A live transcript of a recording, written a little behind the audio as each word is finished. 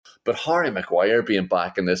But Harry Maguire being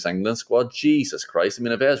back in this England squad, Jesus Christ. I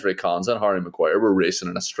mean, if Ezra Konsa and Harry Maguire were racing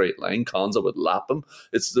in a straight line, Konsa would lap him.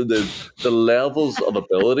 It's the levels of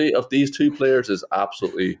ability of these two players is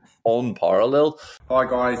absolutely unparalleled. Hi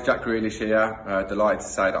guys, Jack Grealish here. Delighted to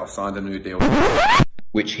say that I've signed a new deal.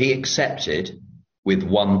 Which he accepted with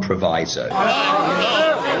one proviso.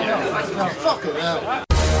 Fuck it out.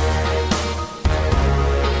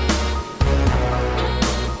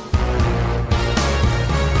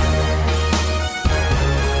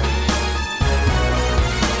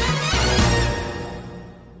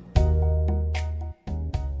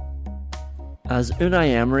 As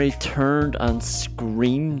Unai Emery turned and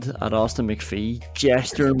screamed at Austin McPhee,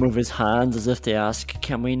 gesturing with his hands as if to ask,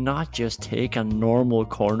 can we not just take a normal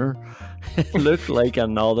corner? It looked like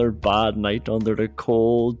another bad night under the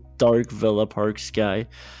cold, dark Villa Park sky,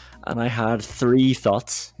 and I had 3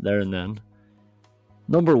 thoughts there and then.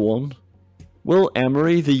 Number 1, will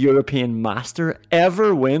Emery, the European master,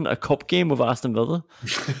 ever win a cup game with Aston Villa?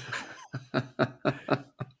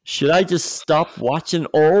 Should I just stop watching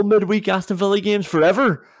all midweek Aston Villa games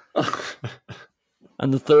forever?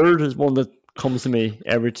 And the third is one that comes to me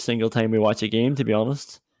every single time we watch a game, to be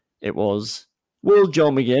honest. It was, will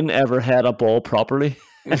John McGinn ever head a ball properly?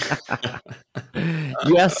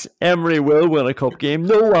 Yes, Emery will win a cup game.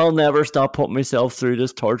 No, I'll never stop putting myself through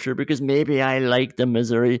this torture because maybe I like the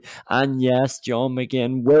misery. And yes, John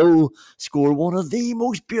McGinn will score one of the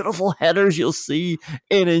most beautiful headers you'll see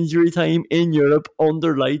in injury time in Europe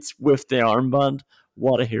under lights with the armband.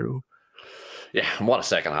 What a hero. Yeah, and what a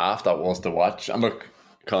second half that was to watch. And look,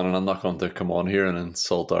 Conan, I'm not going to come on here and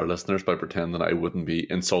insult our listeners by pretending I wouldn't be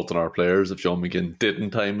insulting our players if John McGinn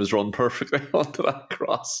didn't time his run perfectly onto that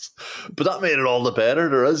cross. But that made it all the better.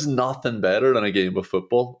 There is nothing better than a game of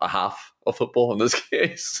football, a half of football in this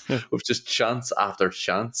case, with just chance after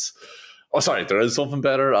chance. Oh, sorry, there is something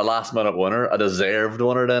better. A last-minute winner, a deserved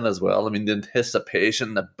winner then as well. I mean, the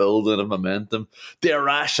anticipation, the building of momentum, the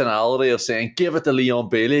irrationality of saying, give it to Leon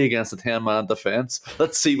Bailey against a 10-man defence.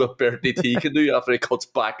 Let's see what Bertie T can do after he cuts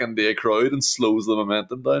back into a crowd and slows the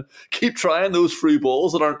momentum down. Keep trying those free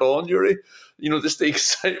balls that aren't on, Yuri. You know, just the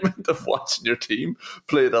excitement of watching your team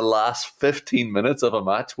play the last 15 minutes of a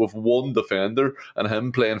match with one defender and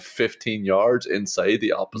him playing 15 yards inside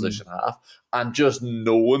the opposition half and just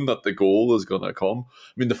knowing that the goal is going to come.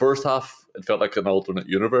 I mean, the first half, it felt like an alternate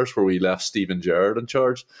universe where we left Steven Gerrard in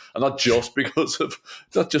charge. And not just because of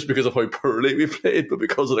how poorly we played, but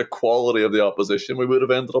because of the quality of the opposition. We would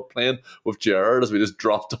have ended up playing with Gerrard as we just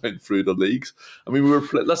dropped down through the leagues. I mean, we were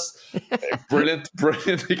playing, brilliant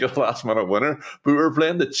to get a last minute winner. But we were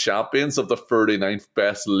playing the champions of the 39th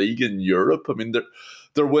best league in Europe. I mean,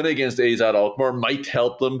 their win against AZ Alkmaar might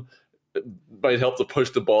help them. Might help to push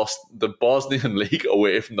the Bosnian league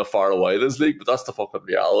away from the Faroe Islands league, but that's the fucking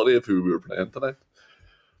reality of who we were playing tonight.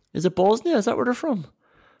 Is it Bosnia? Is that where they're from?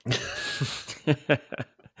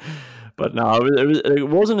 But no, it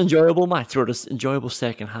was an enjoyable match, or an enjoyable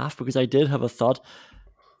second half, because I did have a thought.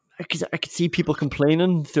 Because I could see people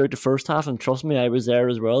complaining throughout the first half, and trust me, I was there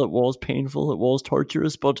as well. It was painful, it was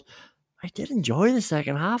torturous, but I did enjoy the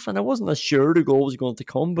second half, and I wasn't as sure the goal was going to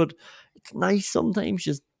come, but it's nice sometimes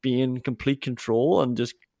just being in complete control and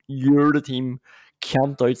just you're the team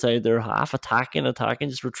camped outside their half, attacking,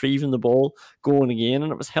 just retrieving the ball, going again,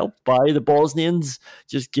 and it was helped by the Bosnians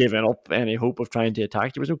just giving up any hope of trying to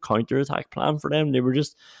attack. There was no counter-attack plan for them. They were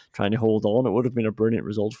just trying to hold on. It would have been a brilliant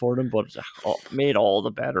result for them, but made all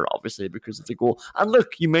the better, obviously, because of the goal. And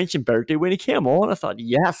look, you mentioned Bertie. When he came on, I thought,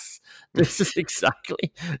 yes, this is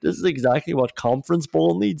exactly what conference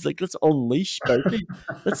ball needs. Like, let's unleash Bertie.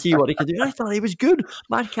 Let's see what he can do. And I thought he was good.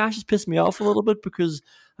 Matt Cash has pissed me off a little bit because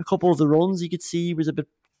a couple of the runs you could see he was a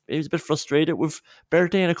bit frustrated with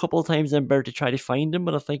Bertie, and a couple of times then Bertie tried to find him,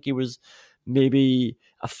 but I think he was maybe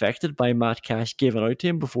affected by Matt Cash giving out to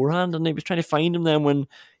him beforehand, and he was trying to find him then when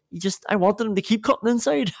I wanted him to keep cutting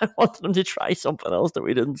inside. I wanted him to try something else that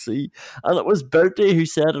we didn't see. And it was Bertie who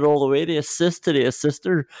said it all the way. The assist to the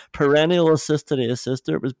assister, perennial assist to the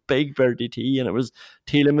assister. It was big Bertie T, and it was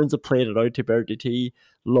Tielemans that played it out to Bertie T.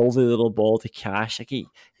 Lovely little ball to Cash. Like in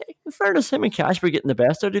fairness, him and Cash were getting the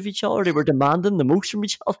best out of each other. They were demanding the most from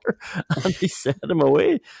each other, and he sent him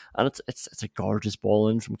away. And it's a gorgeous ball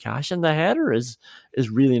in from Cash, and the header is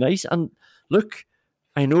really nice. And look,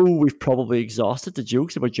 I know we've probably exhausted the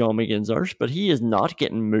jokes about John McGinn's arse, but he is not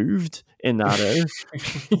getting moved in that area.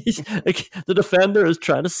 The defender is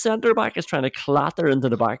trying to centre back, is trying to clatter into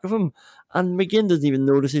the back of him, and McGinn doesn't even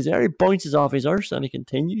notice he's there. He bounces off his arse and he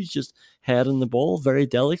continues just heading the ball very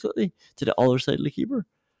delicately to the other side of the keeper.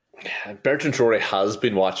 Bertrand Traore has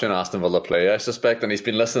been watching Aston Villa play, I suspect, and he's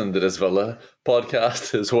been listening to this Villa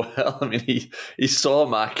podcast as well. I mean, he saw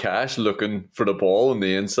Matt Cash looking for the ball on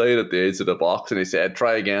the inside at the edge of the box, and he said,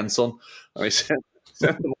 "Try again, son." And he sent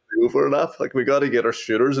him over that. Like, we got to get our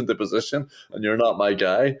shooters into position, and you're not my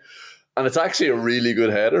guy. And it's actually a really good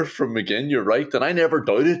header from McGinn, you're right. And I never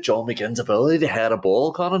doubted John McGinn's ability to head a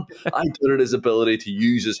ball, Conan. I doubted his ability to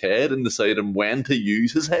use his head and decide him when to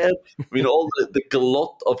use his head. I mean, all the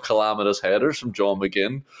glut of calamitous headers from John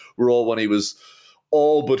McGinn were all when he was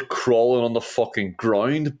all but crawling on the fucking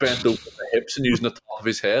ground, bent over the hips and using the top of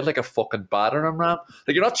his head like a fucking battering ram.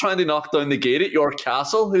 Like, you're not trying to knock down the gate at York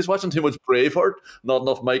Castle. He was watching too much Braveheart, not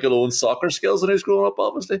enough Michael Owen's soccer skills when he was growing up,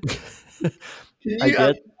 obviously. Can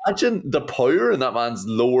you imagine the power in that man's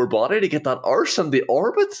lower body to get that arse in the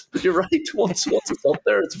orbit? But you're right, once it's up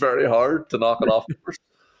there, it's very hard to knock it off first.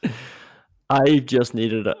 I just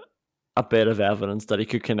needed a bit of evidence that he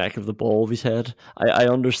could connect with the ball with his head. I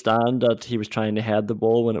understand that he was trying to head the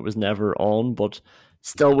ball when it was never on, but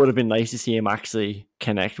still would have been nice to see him actually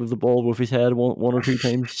connect with the ball with his head one or two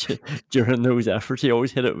times during those efforts. He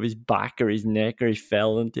always hit it with his back or his neck, or he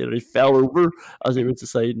fell into it, or he fell over as he was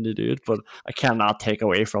deciding to do it. But I cannot take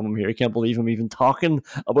away from him here. I can't believe him even talking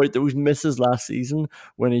about those misses last season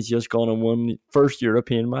when he's just gone and won first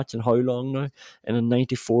European match in how long now? In the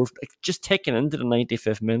 94th, like, just taking into the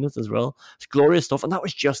 95th minute as well. It's glorious stuff. And that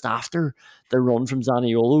was just after the run from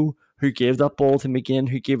Zaniolo, who gave that ball to McGinn,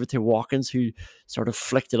 who gave it to Watkins, who sort of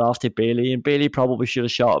flicked it off to Bailey. And Bailey probably should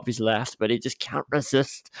have shot off his left, but he just can't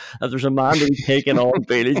resist. If there's a man that he's taking on,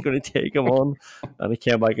 Bailey's going to take him on. And he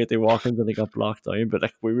came back at the Watkins and he got blocked down. But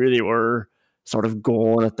like, we really were sort of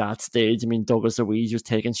going at that stage. I mean, Douglas Luiz was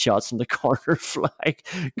taking shots from the corner flag.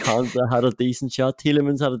 Konsa had a decent shot.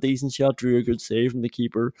 Tielemans had a decent shot. Drew a good save from the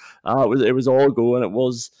keeper. It was all going. It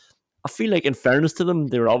was, I feel like, in fairness to them,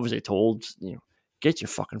 they were obviously told, get your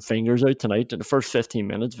fucking fingers out tonight. In the first 15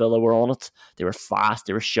 minutes, Villa were on it. They were fast,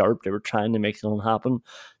 they were sharp, they were trying to make something happen.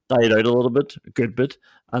 Died out a little bit, a good bit.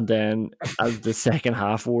 And then as the second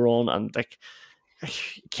half wore on, and like,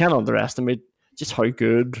 you can't underestimate just how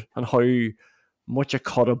good and how much a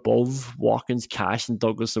cut above Watkins, Cash and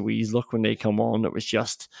Douglas Luiz look when they come on. It was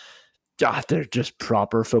just, they're just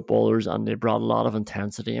proper footballers, and they brought a lot of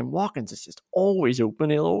intensity. And Watkins is just always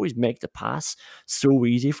open. He'll always make the pass so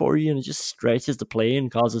easy for you, and it just stretches the play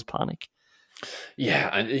and causes panic.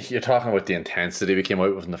 Yeah, and you're talking about the intensity we came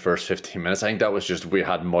out with in the first 15 minutes. I think that was just, we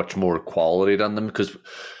had much more quality than them, because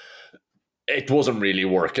it wasn't really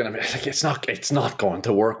working. I mean, like, it's not going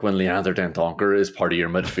to work when Leander Dendoncker is part of your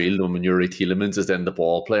midfield, and when Yuri Tielemans is then the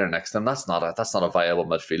ball player next to him. That's not a viable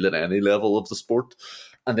midfield at any level of the sport.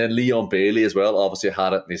 And then Leon Bailey as well obviously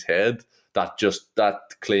had it in his head, that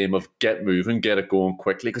claim of get moving, get it going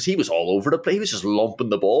quickly, because he was all over the place. He was just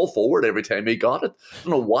lumping the ball forward every time he got it. I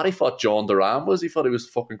don't know what he thought John Duran was. He thought he was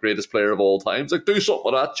the fucking greatest player of all time. It's like, do something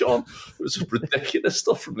with that, John. It was ridiculous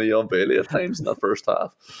stuff from Leon Bailey at times in that first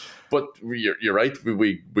half. But you're right,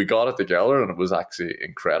 we got it together, and it was actually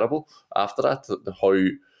incredible after that,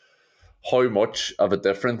 how much of a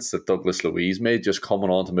difference that Douglas Luiz made, just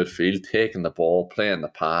coming onto midfield, taking the ball, playing the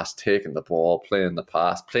pass, taking the ball, playing the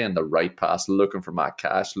pass, playing the right pass, looking for Matt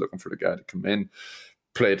Cash, looking for the guy to come in.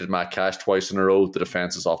 Played at Matt Cash twice in a row. The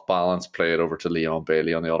defence is off balance. Play it over to Leon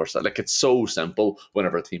Bailey on the other side. Like, it's so simple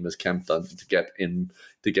whenever a team is camped on to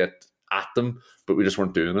get at them, but we just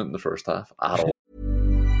weren't doing it in the first half at all.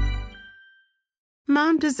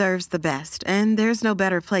 Mom deserves the best, and there's no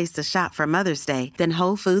better place to shop for Mother's Day than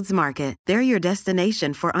Whole Foods Market. They're your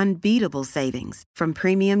destination for unbeatable savings, from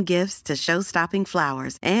premium gifts to show-stopping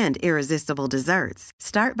flowers and irresistible desserts.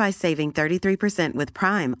 Start by saving 33% with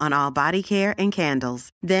Prime on all body care and candles.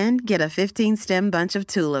 Then get a 15-stem bunch of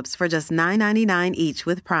tulips for just $9.99 each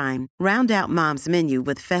with Prime. Round out Mom's menu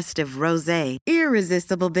with festive rosé,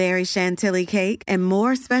 irresistible berry chantilly cake, and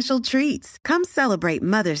more special treats. Come celebrate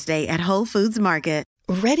Mother's Day at Whole Foods Market.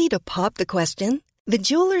 Ready to pop the question? The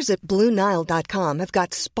jewelers at BlueNile.com have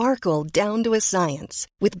got sparkle down to a science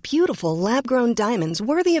with beautiful lab-grown diamonds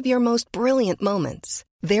worthy of your most brilliant moments.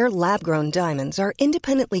 Their lab-grown diamonds are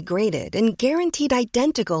independently graded and guaranteed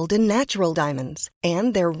identical to natural diamonds,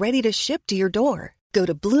 and they're ready to ship to your door. Go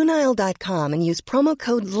to BlueNile.com and use promo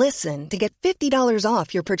code LISTEN to get $50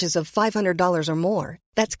 off your purchase of $500 or more.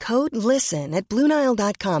 That's code LISTEN at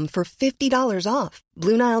BlueNile.com for $50 off.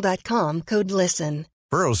 BlueNile.com, code LISTEN.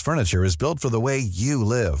 Burrow's furniture is built for the way you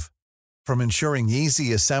live. From ensuring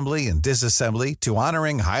easy assembly and disassembly to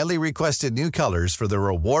honoring highly requested new colors for their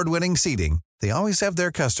award-winning seating, they always have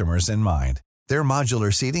their customers in mind. Their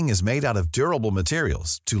modular seating is made out of durable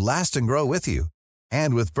materials to last and grow with you.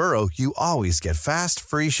 And with Burrow, you always get fast,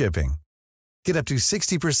 free shipping. Get up to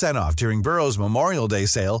 60% off during Burrow's Memorial Day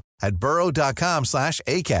sale at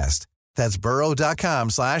burrow.com/ACAST. That's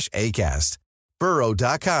burrow.com/ACAST.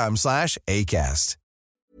 burrow.com/ACAST.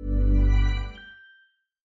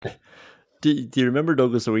 Do you remember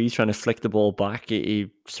Douglas Luiz trying to flick the ball back? He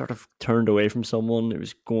sort of turned away from someone. It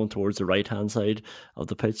was going towards the right-hand side of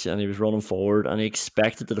the pitch, and he was running forward, and he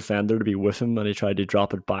expected the defender to be with him, and he tried to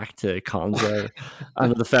drop it back to Konsa,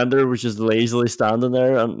 and the defender was just lazily standing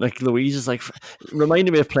there, and like Luiz is like,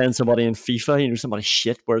 reminded me of playing somebody in FIFA, somebody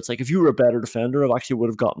shit, where it's like, if you were a better defender, I actually would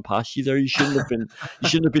have gotten past you there. You shouldn't have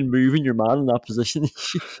been moving your man in that position.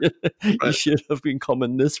 You should have been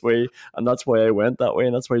coming this way, and that's why I went that way,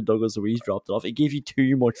 and that's why Douglas Luiz dropped it off. It gave you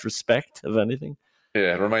too much respect, if anything.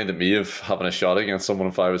 Yeah, it reminded me of having a shot against someone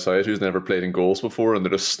on 5-a-side who's never played in goals before, and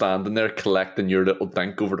they're just standing there collecting your little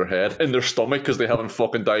dink over their head in their stomach because they haven't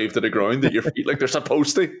fucking dived to the ground at your feet like they're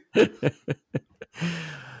supposed to.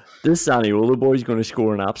 This Zaniolo boy is going to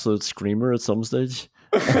score an absolute screamer at some stage.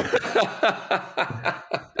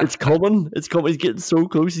 It's coming. He's getting so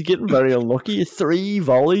close. He's getting very unlucky. 3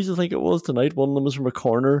 volleys, I think it was tonight. One of them was from a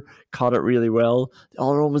corner, caught it really well. The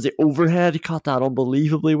other one was the overhead. He caught that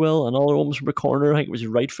unbelievably well. Another one was from a corner. I think it was his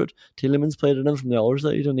right foot. Tielemans played it in from the other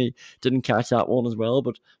side, and he didn't catch that one as well.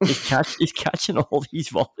 But he's catching all these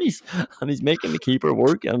volleys, and he's making the keeper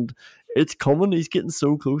work. And it's coming. He's getting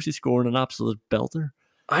so close. He's scoring an absolute belter.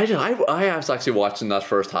 I was actually watching that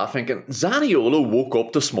first half thinking, Zaniolo woke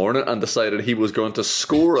up this morning and decided he was going to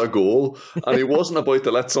score a goal, and he wasn't about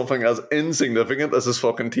to let something as insignificant as his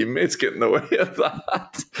fucking teammates get in the way of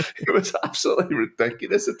that. It was absolutely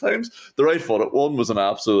ridiculous at times. The right footed one was an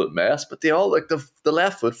absolute mess, but they all, like the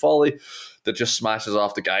left foot volley that just smashes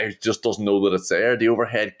off the guy who just doesn't know that it's there, the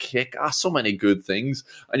overhead kick, so many good things.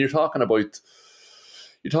 And you're talking about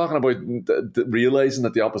realising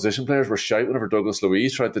that the opposition players were shite whenever Douglas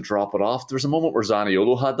Luiz tried to drop it off. There was a moment where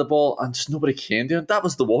Zaniolo had the ball and just nobody came to him. That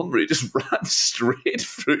was the one where he just ran straight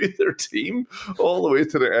through their team all the way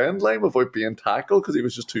to the end line without being tackled because he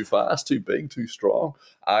was just too fast, too big, too strong.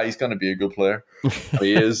 He's going to be a good player.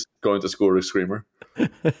 He is going to score a screamer.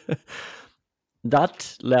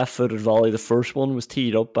 That left-footed volley, the first one, was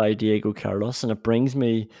teed up by Diego Carlos, and it brings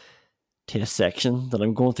me to a section that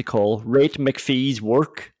I'm going to call Rate McPhee's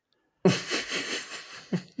Work.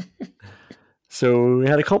 So we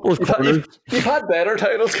had a couple of corners. You've had better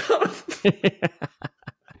titles coming.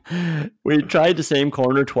 We tried the same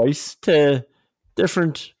corner twice to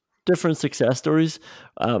different success stories.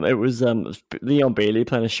 It was Leon Bailey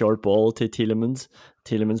playing a short ball to Tielemans.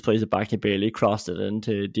 Tielemans plays it back to Bailey, crossed it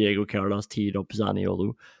into Diego Carlos, teed up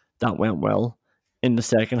Zaniolo. That went well. In the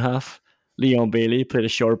second half, Leon Bailey played a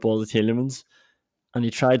short ball to Tielemans, and he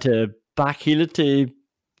tried to backheel it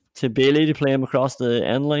to Bailey to play him across the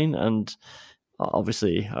end line. And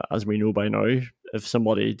obviously, as we know by now, if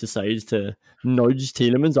somebody decides to nudge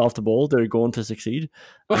Tielemans off the ball, they're going to succeed.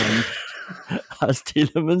 And as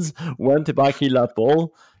Tielemans went to backheel that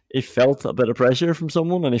ball, he felt a bit of pressure from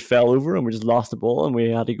someone, and he fell over, and we just lost the ball, and we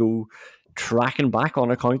had to go tracking back on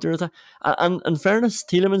a counter attack. And in fairness,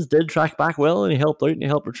 Tielemans did track back well, and he helped out and he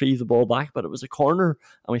helped retrieve the ball back, but it was a corner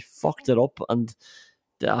and we fucked it up. And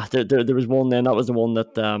there was one then, that was the one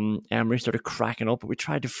that Emery started cracking up. We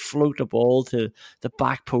tried to float the ball to the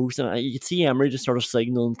back post, and you could see Emery just sort of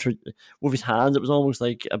signaling with his hands. It was almost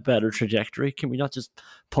like a better trajectory. Can we not just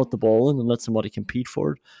put the ball in and let somebody compete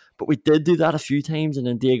for it? But we did do that a few times, and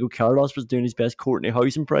then Diego Carlos was doing his best Courtney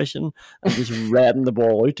House impression and just reading the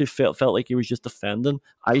ball out. It felt like he was just defending.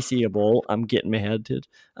 I see a ball, I'm getting my head to it,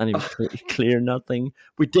 and he was clearing that thing.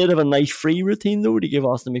 We did have a nice free routine, though, to give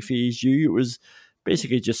Austin McPhee his due. It was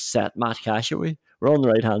basically just set Matt Cash away. We're on the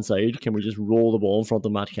right-hand side. Can we just roll the ball in front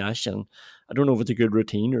of Matt Cash? And I don't know if it's a good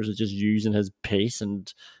routine or is it just using his pace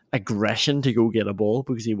and aggression to go get a ball,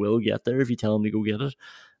 because he will get there if you tell him to go get it.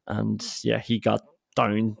 And yeah, he got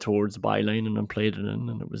down towards the byline and then played it in,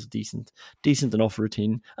 and it was decent enough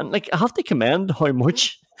routine. And like, I have to commend how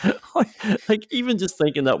much, like, even just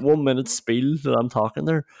thinking that 1 minute spiel that I'm talking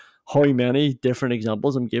there, how many different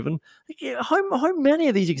examples I'm giving. Like, how many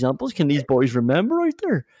of these examples can these boys remember out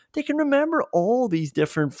there? They can remember all these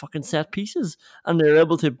different fucking set pieces, and they're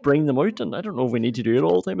able to bring them out. And I don't know if we need to do it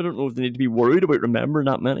all the time. I don't know if they need to be worried about remembering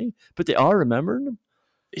that many, but they are remembering them.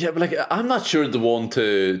 Yeah, but I'm not sure the one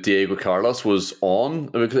to Diego Carlos was on.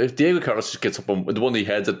 If Diego Carlos just gets up and the one he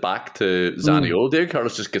heads it back to Zaniolo, Diego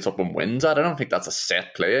Carlos just gets up and wins that. I don't think that's a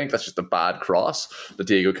set play. I think that's just a bad cross that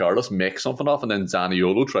Diego Carlos makes something off, and then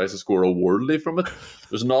Zaniolo tries to score a worldly from it.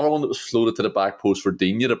 There's another one that was floated to the back post for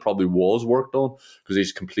Digne that probably was worked on because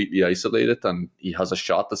he's completely isolated and he has a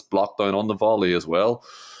shot that's blocked down on the volley as well.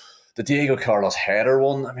 The Diego Carlos header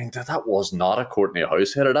one, I mean, that was not a Courtney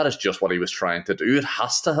House header. That is just what he was trying to do. It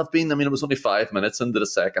has to have been. I mean, it was only 5 minutes into the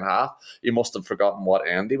second half. He must have forgotten what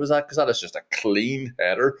end he was at because that is just a clean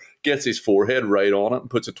header. Gets his forehead right on it and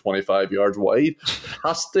puts it 25 yards wide.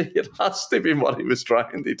 It has to be what he was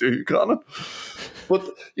trying to do, Conan. But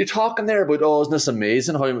you're talking there about, isn't this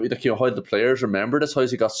amazing how the players remember this, how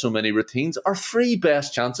he got so many routines. Our 3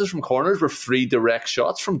 best chances from corners were 3 direct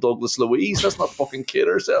shots from Douglas Luiz. Let's not fucking kid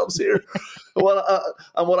ourselves here. Well,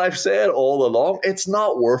 and what I've said all along, it's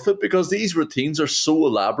not worth it because these routines are so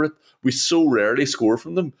elaborate. We so rarely score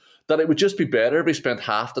from them that it would just be better if we spent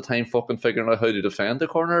half the time fucking figuring out how to defend the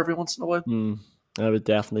corner every once in a while. I would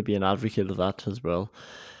definitely be an advocate of that as well.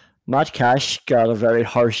 Matt Cash got a very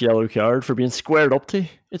harsh yellow card for being squared up to,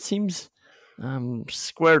 it seems.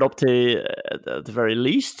 Squared up to at the very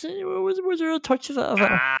least. Was there a touch of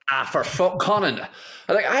that? For fuck, Conan.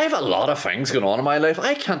 I have a lot of things going on in my life.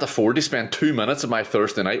 I can't afford to spend 2 minutes of my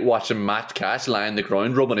Thursday night watching Matt Cash lie on the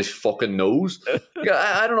ground rubbing his fucking nose.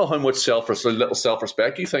 I don't know how much little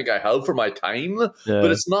self-respect you think I have for my time,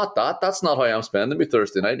 but it's not that. That's not how I'm spending my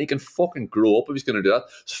Thursday night. And he can fucking grow up if he's going to do that.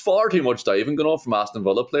 There's far too much diving going on from Aston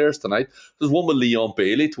Villa players tonight. There's one with Leon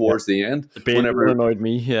Bailey towards the end. Bailey annoyed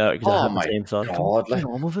me. Yeah, oh my God!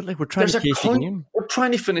 We're trying to chase the game. We're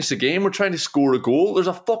trying to finish the game. We're trying to score a goal. There's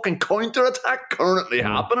a fucking counter attack currently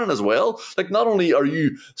happening as well. Not only are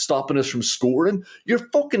you stopping us from scoring, you're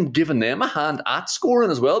fucking giving them a hand at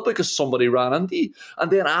scoring as well because somebody ran into you.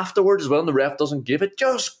 And then afterwards as well, and the ref doesn't give it,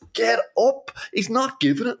 just get up. He's not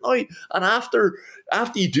giving it now. And after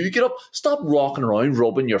you do get up, stop rocking around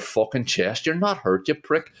rubbing your fucking chest. You're not hurt, you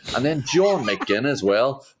prick. And then John McGinn as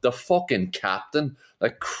well, the fucking captain.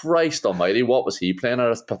 Christ almighty, what was he playing at?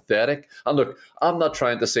 It's pathetic. And look, I'm not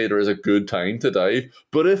trying to say there is a good time to dive,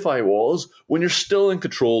 but if I was, when you're still in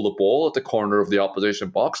control of the ball at the corner of the opposition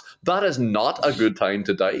box, that is not a good time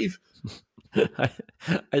to dive.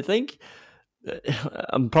 I think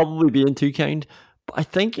I'm probably being too kind. I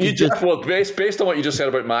think based on what you just said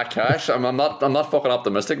about Matt Cash, I'm not fucking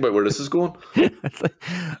optimistic about where this is going.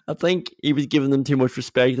 I think he was giving them too much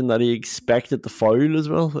respect and that he expected the foul as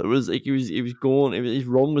well. It was like his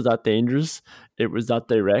run was that dangerous. It was that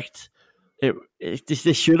direct.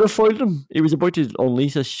 They should have fouled him. He was about to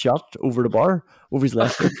unleash a shot over the bar, over his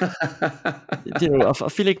left foot. I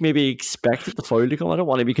feel like maybe he expected the foul to come. I don't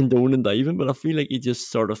want to be condoning diving, but I feel like he just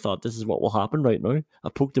sort of thought this is what will happen right now. I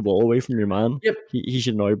poked the ball away from your man. Yep. He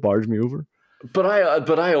should now barge me over. But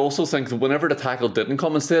I also think that whenever the tackle didn't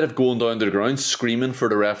come, instead of going down to the ground screaming for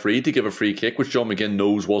the referee to give a free kick, which John McGinn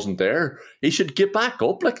knows wasn't there, he should get back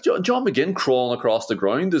up. John McGinn crawling across the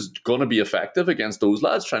ground is going to be effective against those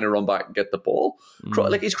lads trying to run back and get the ball.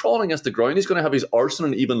 He's crawling against the ground. He's going to have his arse in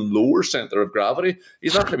an even lower centre of gravity.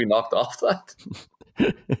 He's not going to be knocked off that.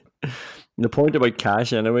 The point about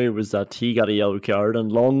Cash, anyway, was that he got a yellow card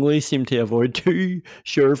and Longley seemed to avoid 2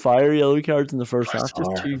 surefire yellow cards in the first half.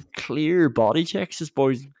 Just 2 clear body checks. This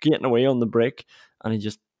boy's getting away on the break and he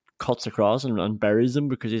just cuts across and buries him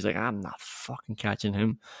because he's like, I'm not fucking catching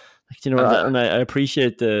him. And I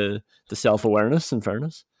appreciate the self-awareness and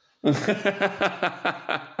fairness. Yeah,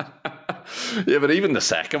 but even the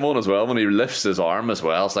second one as well, when he lifts his arm as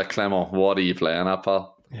well, it's like, Clement, what are you playing at,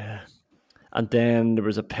 pal? Yeah. And then there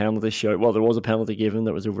was a penalty shout. Well, there was a penalty given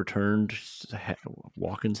that was overturned.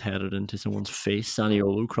 Watkins headed into someone's face.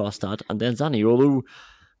 Zaniolo crossed that. And then Zaniolo,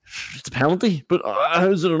 it's a penalty. But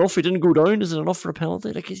is it enough? He didn't go down. Is it enough for a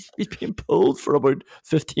penalty? He's being pulled for about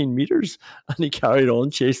 15 metres. And he carried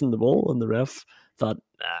on chasing the ball. And the ref thought,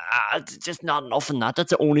 it's just not enough in that. That's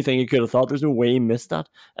the only thing he could have thought. There's no way he missed that.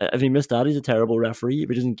 If he missed that, he's a terrible referee. If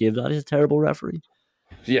he doesn't give that, he's a terrible referee.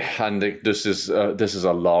 Yeah, and this is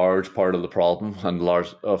a large part of the problem and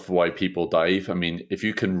large of why people dive. I mean, if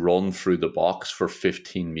you can run through the box for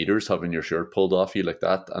 15 metres having your shirt pulled off you like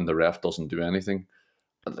that and the ref doesn't do anything,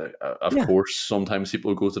 of course, sometimes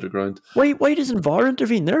people go to the ground. Why doesn't VAR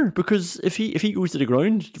intervene there? Because if he goes to the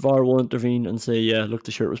ground, VAR will intervene and say, yeah, look,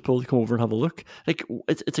 the shirt was pulled, come over and have a look.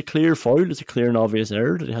 It's a clear foul, it's a clear and obvious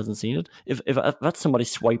error that he hasn't seen it. If that's somebody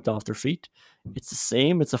swiped off their feet, it's the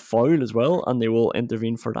same, it's a foul as well, and they will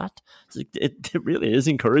intervene for that. It really is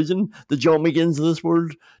encouraging the John McGinns of this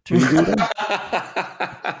world to do that.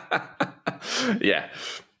 Yeah.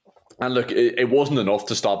 And look, it wasn't enough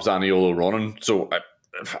to stop Zaniolo running, so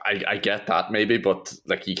I get that maybe, but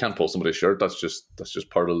like you can't pull somebody's shirt. That's just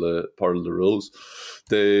part of the rules.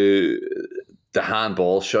 The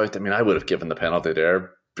handball shout. I mean, I would have given the penalty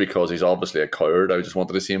there because he's obviously a coward. I just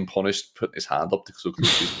wanted to see him punished, putting his hand up so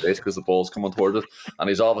close to his face because the ball's coming towards it, and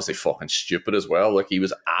he's obviously fucking stupid as well. Like he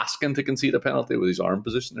was asking to concede a penalty with his arm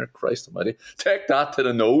position there. Christ Almighty, take that to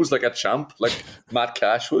the nose like a champ, like Matt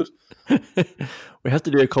Cash would. We have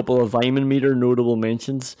to do a couple of Vyman meter notable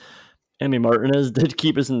mentions. Emi Martinez did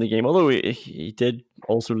keep us in the game, although he did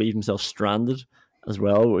also leave himself stranded as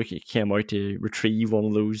well. He came out to retrieve one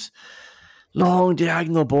of those long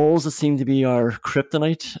diagonal balls that seemed to be our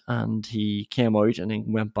kryptonite, and he came out and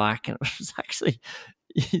then went back, and it was actually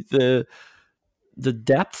the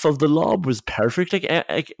depth of the lob was perfect.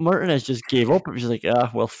 Like Martinez just gave up. It was just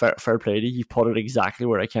like, well, fair play to you. You put it exactly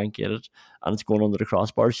where I can't get it, and it's going under the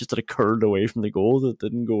crossbar. It's just that it curled away from the goal that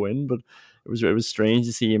didn't go in, but it was strange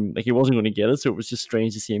to see him. Like he wasn't going to get it, so it was just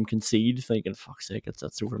strange to see him concede. Thinking, fuck's sake,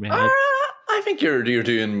 that's over my head. I think you're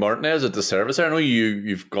doing Martinez a disservice. I know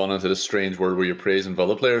you've gone into this strange world where you're praising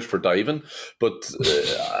Villa players for diving, but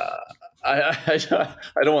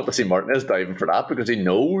I don't want to see Martinez diving for that because he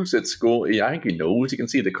knows it's goal. I think he knows he can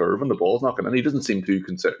see the curve and the ball's not going in. He doesn't seem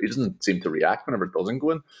to react whenever it doesn't go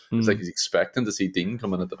in. It's like he's expecting to see Dean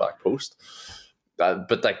come in at the back post.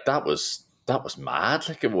 But like that was mad.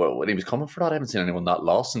 Like when he was coming for that, I haven't seen anyone that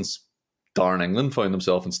lost since Darren England found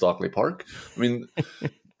himself in Stockley Park. I mean,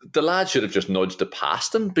 the lad should have just nudged it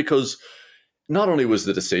past him, because not only was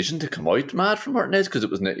the decision to come out mad from Martinez because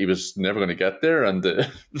he was never going to get there, and the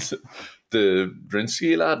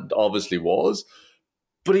Vrinsky lad obviously was,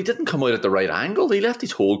 but he didn't come out at the right angle. He left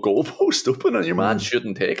his whole goalpost open, and your man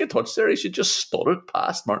shouldn't take a touch there. He should just stutter it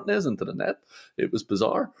past Martinez into the net. It was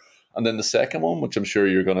bizarre. And then the second one, which I'm sure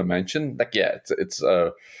you're going to mention, like, yeah, it's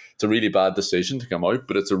a really bad decision to come out,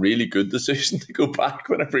 but it's a really good decision to go back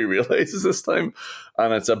whenever he realises this time.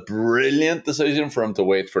 And it's a brilliant decision for him to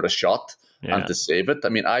wait for the shot and to save it. I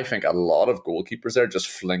mean, I think a lot of goalkeepers there just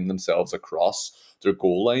fling themselves across their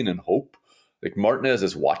goal line in hope. Like Martinez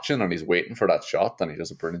is watching and he's waiting for that shot, and he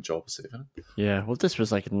does a brilliant job of saving it. Yeah, well, this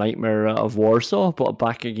was like a nightmare of Warsaw, but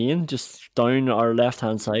back again, just down our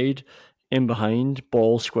left-hand side, in behind,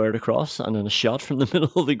 ball squared across, and then a shot from the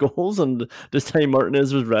middle of the goals. And this time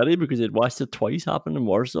Martinez was ready because he'd watched it twice happen in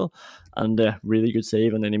Warsaw, and really good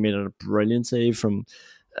save. And then he made a brilliant save from,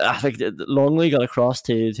 I think Longley got across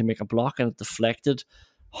to make a block, and it deflected.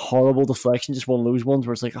 Horrible deflection, just one of those ones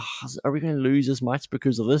where it's like, are we going to lose this match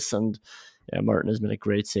because of this? And Martinez made a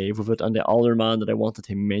great save with it. And the other man that I wanted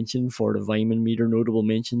to mention for the Vyman meter notable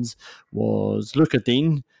mentions was Luca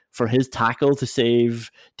Dean, for his tackle to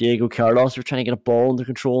save Diego Carlos. We're trying to get a ball under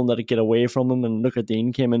control and let it get away from him, and Luca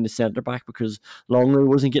Dean came in the centre back because Longley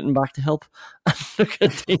wasn't getting back to help. And Luca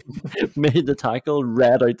Dean made the tackle,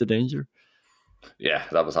 read out the danger. Yeah,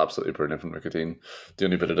 that was absolutely brilliant from Luca Dean. The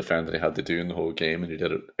only bit of defending he had to do in the whole game, and he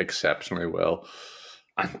did it exceptionally well.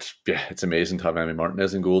 And yeah, it's amazing to have Emi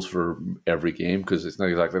Martinez in goals for every game, because it's not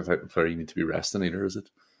exactly where you need to be resting either, is it?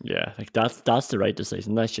 Yeah, like that's the right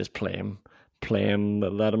decision. Let's just play him,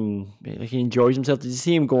 let him, like, he enjoys himself. Did you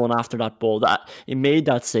see him going after that ball? That he made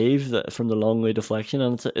that save from the long way deflection,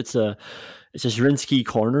 and it's a Zrinski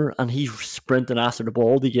corner, and he's sprinting after the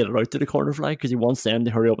ball to get it out to the corner flag because he wants them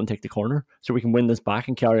to hurry up and take the corner so we can win this back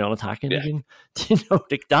and carry on attacking again.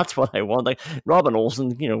 Like, that's what I want. Like Robin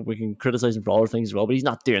Olsen, we can criticize him for other things as well, but he's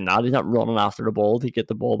not doing that. He's not running after the ball to get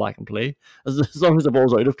the ball back and play. As long as the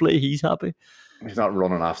ball's out of play, he's happy. He's not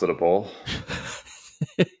running after the ball.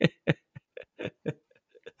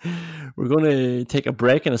 We're going to take a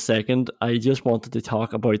break in a second. I just wanted to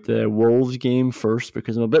talk about the Wolves game first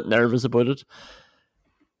because I'm a bit nervous about it.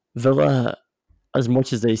 Villa, as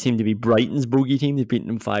much as they seem to be Brighton's bogey team, they've beaten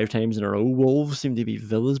them 5 times in a row. Wolves seem to be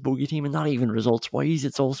Villa's bogey team, and not even results-wise,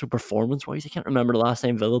 it's also performance-wise. I can't remember the last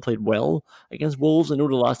time Villa played well against Wolves. I know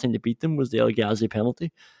the last time they beat them was the El Ghazi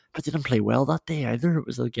penalty, but they didn't play well that day either. It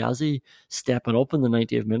was El Ghazi stepping up in the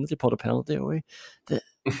 90th minute. They put a penalty away.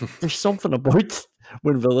 There's something about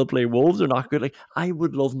when Villa play Wolves, they're not good. Like, I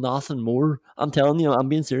would love nothing more, I'm telling you, I'm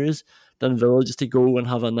being serious, than Villa just to go and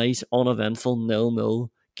have a nice, uneventful 0-0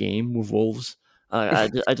 game with Wolves. I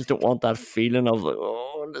just don't want that feeling of like,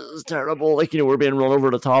 oh, this is terrible. Like, we're being run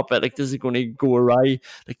over the top. Like, this is going to go awry.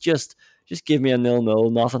 Like, just give me a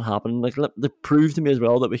 0-0, nothing happening. Like, they prove to me as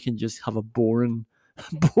well that we can just have a boring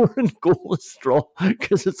goalless draw,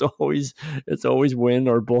 because it's always win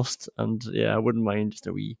or bust. And yeah, I wouldn't mind just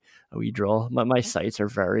a wee draw. My sights are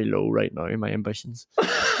very low right now, my ambitions.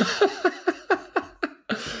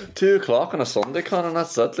 2 o'clock on a Sunday, Con, and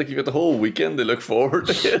that's it. Like, you got the whole weekend to look forward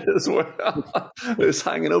to it as well. It was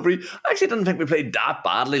hanging over you. I actually didn't think we played that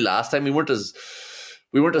badly last time. We weren't as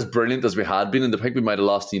brilliant as we had been, and I think we might have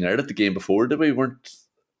lost to United the game before, did we?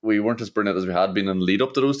 We weren't as brilliant as we had been in the lead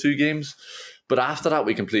up to those 2 games. But after that,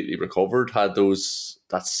 we completely recovered, had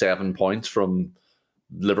that 7 points from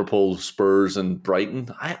Liverpool, Spurs and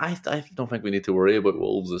Brighton. I don't think we need to worry about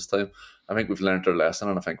Wolves this time. I think we've learned our lesson,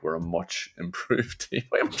 and I think we're a much improved team.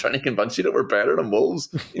 I'm trying to convince you that we're better than Wolves.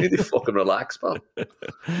 You need to fucking relax, pal. You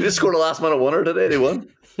just scored a last minute winner today, they won.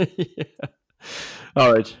 Yeah.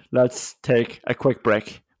 All right, let's take a quick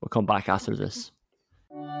break. We'll come back after this.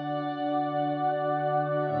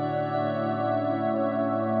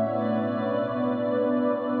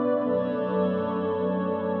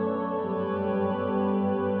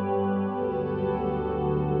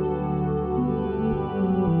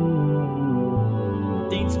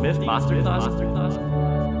 Smith Masterclass.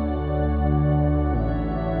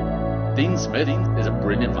 Dean Smith is a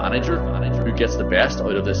brilliant manager who gets the best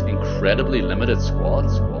out of this incredibly limited squad.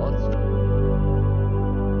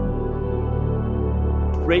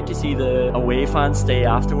 Great to see the away fans stay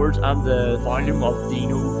afterwards and the volume of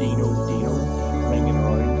Dino ringing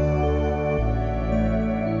around.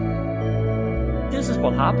 This is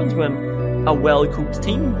what happens when a well-coached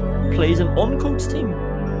team plays an uncoached team.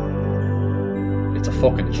 It's a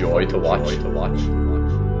fucking joy to watch.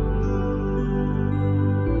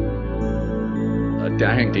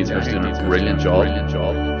 I think Dean Smith's doing a brilliant job.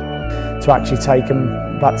 To actually take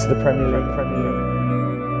them back to the Premier League.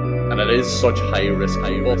 And it is such high risk,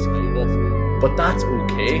 but that's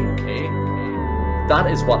okay. That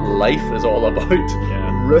is what life is all about.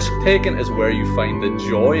 Yeah. Risk taking is where you find the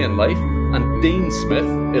joy in life. And Dean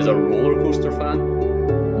Smith is a roller coaster fan.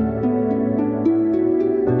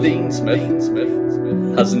 Dean Smith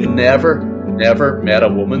has never met a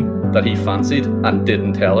woman that he fancied and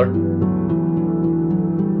didn't tell her.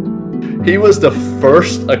 He was the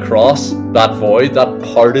first across that void, that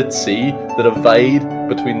parted sea, the divide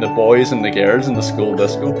between the boys and the girls in the school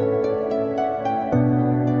disco.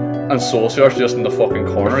 And Solskjaer's just in the fucking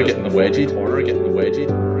corner getting the wedgie.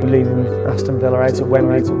 Leading Aston Villa out at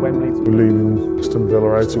Wembley.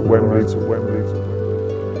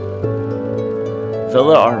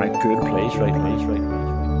 Villa are in a good place right now.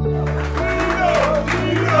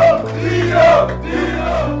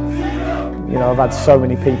 You know, I've had so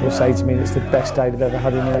many people say to me it's the best day they've ever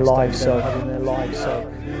had in their lives. So.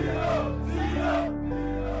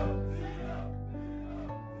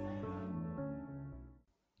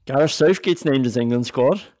 Gareth Southgate's named his England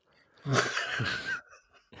squad.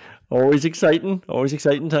 Always exciting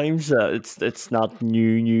times. It's not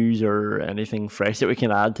new news or anything fresh that we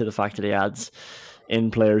can add to the fact that he adds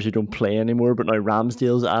in players who don't play anymore. But now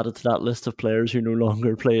Ramsdale's added to that list of players who no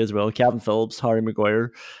longer play as well. Kevin Phillips, Harry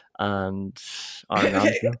Maguire, and Aaron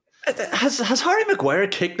Ramsdale. Has Harry Maguire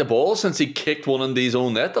kicked the ball since he kicked one in D's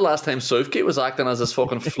own net the last time Southgate was acting as his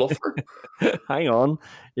fucking fluffer? Hang on.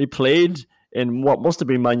 He played in what must have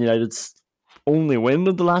been Man United's only win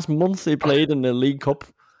of the last month. They played in the League Cup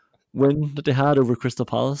win that they had over Crystal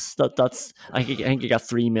Palace. That's I think he got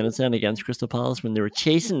 3 minutes in against Crystal Palace when they were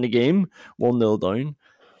chasing the game 1-0 down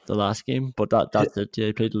the last game. But that's it. Yeah,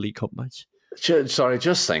 he played the League Cup match. Sorry,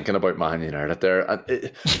 just thinking about Man United there.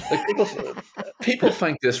 People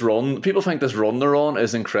think this run they're on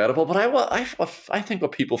is incredible, but I think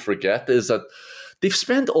what people forget is that they've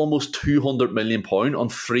spent almost £200 million on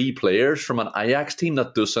 3 players from an Ajax team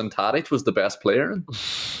that Dusan Tadic was the best player in.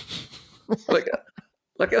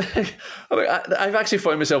 I've actually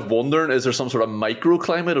found myself wondering, is there some sort of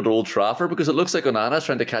microclimate at Old Trafford? Because it looks like Onana's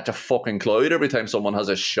trying to catch a fucking cloud every time someone has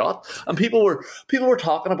a shot. And people were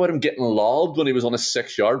talking about him getting lobbed when he was on a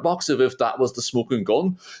 6-yard box as if that was the smoking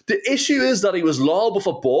gun. The issue is that he was lobbed with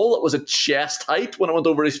a ball that was at chest height when it went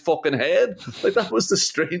over his fucking head. Like, that was the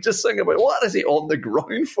strangest thing about what is he on the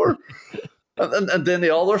ground for? And then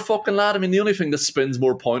the other fucking lad, I mean, the only thing that spins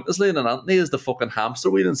more pointlessly than Anthony is the fucking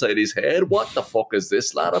hamster wheel inside his head. What the fuck is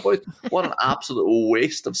this lad about? What an absolute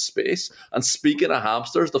waste of space. And speaking of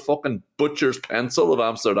hamsters, the fucking butcher's pencil of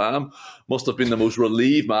Amsterdam must have been the most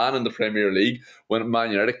relieved man in the Premier League when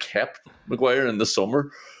Man United kept Maguire in the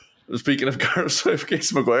summer. Speaking of Gareth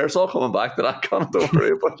Southgate's Maguire, it's all coming back to that, Conor, don't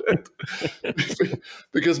worry about it.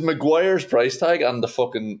 Because Maguire's price tag and the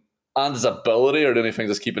fucking and his ability are the only things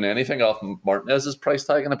that's keeping anything off Martinez's price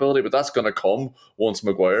tag and ability, but that's going to come once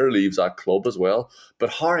Maguire leaves that club as well.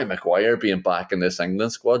 But Harry Maguire being back in this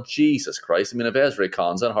England squad, Jesus Christ. I mean, if Ezri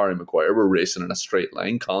Konsa and Harry Maguire were racing in a straight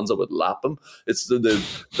line, Konsa would lap him. It's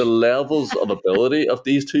the levels of ability of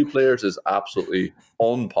these two players is absolutely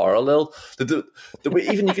unparalleled. The way,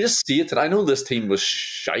 even you can just see it tonight. I know this team was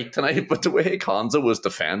shite tonight, but the way Konsa was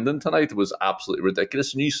defending tonight was absolutely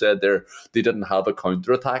ridiculous. And you said they didn't have a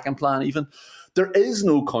counter-attacking plan even. There is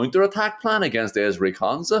no counter-attack plan against Ezri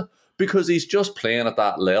Konsa because he's just playing at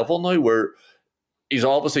that level now where he's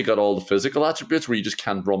obviously got all the physical attributes where you just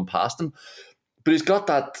can't run past him. But he's got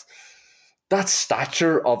that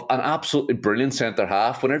stature of an absolutely brilliant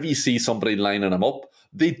centre-half. Whenever you see somebody lining him up,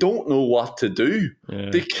 they don't know what to do. Yeah.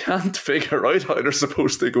 They can't figure out how they're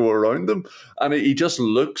supposed to go around him. And he just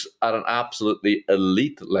looks at an absolutely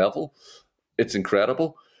elite level. It's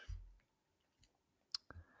incredible.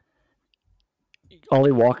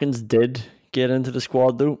 Ollie Watkins did get into the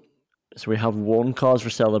squad though, so we have one cause for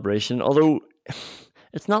celebration. Although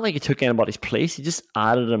it's not like he took anybody's place, he just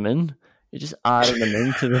added him in. He just added him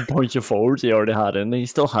into the bunch of forwards he already had in. He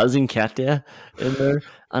still has Nketiah in there,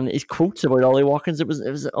 and his quotes about Ollie Watkins, it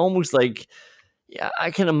was almost like, yeah,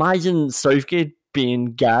 I can imagine Southgate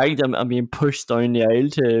being gagged and being pushed down the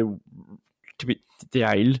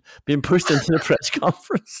aisle being pushed into the press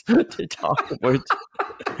conference to talk about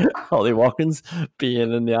Ollie Watkins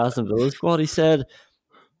being in the Aston Villa squad. He said,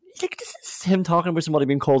 this is him talking about somebody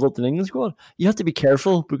being called up to the England squad. You have to be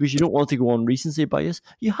careful because you don't want to go on recency bias.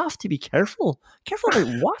 You have to be careful. Careful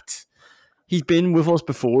about what? He's been with us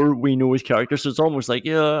before. We know his character, so it's almost like,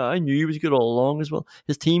 yeah, I knew he was good all along as well.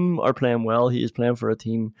 His team are playing well. He is playing for a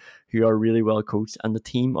team who are really well coached, and the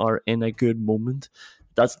team are in a good moment.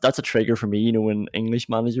 That's a trigger for me, when English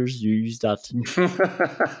managers use that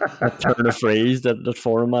turn of phrase that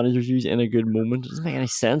foreign managers use, in a good moment. It doesn't make any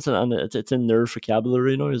sense, and it's in their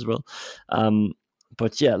vocabulary now as well.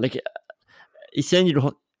 But yeah, like he's saying,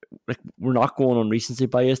 we're not going on recency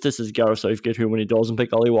bias. This is Gareth Southgate, who, when he doesn't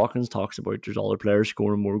pick Ollie Watkins, talks about there's other players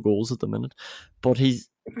scoring more goals at the minute. But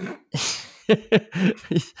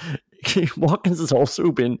Watkins has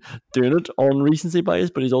also been doing it on recency bias,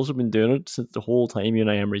 but he's also been doing it since the whole time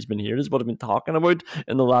Unai Emery's been here. This is what I've been talking about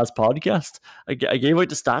in the last podcast. I gave out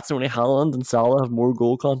the stats, and only Haaland and Salah have more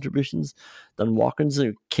goal contributions than Watkins.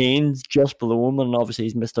 Kane's just below him, and obviously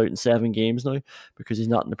he's missed out in 7 games now because he's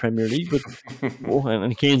not in the Premier League. But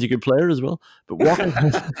and Kane's a good player as well. But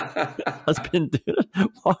Watkins has been doing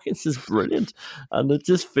it. Watkins is brilliant, and it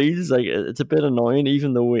just feels like it's a bit annoying,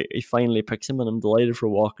 even though he finally picks him, and I'm delighted for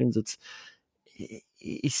Watkins.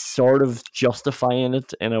 He's sort of justifying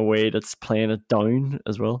it in a way that's playing it down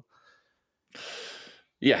as well.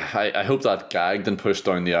 Yeah, I hope that gagged and pushed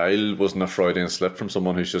down the aisle wasn't a Freudian slip from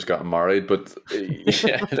someone who's just gotten married. But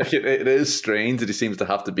yeah, it is strange that he seems to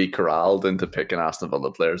have to be corralled into picking Aston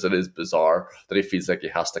Villa players. It is bizarre that he feels like he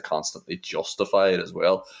has to constantly justify it as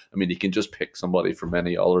well. I mean, he can just pick somebody from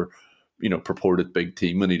any other, purported big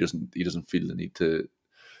team, and he doesn't feel the need to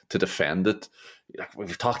defend it.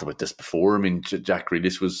 We've talked about this before. I mean, Jack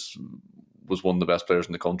Grealish was one of the best players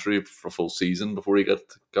in the country for a full season before he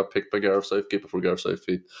got picked by Gareth Southgate, before Gareth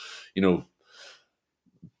Southgate,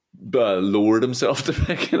 lowered himself to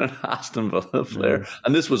picking an Aston Villa player.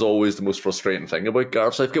 And this was always the most frustrating thing about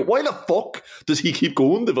Gareth Southgate. Why the fuck does he keep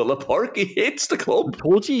going to Villa Park? He hates the club. I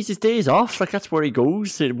told you, his days off. Like, that's where he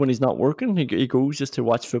goes when he's not working. He goes just to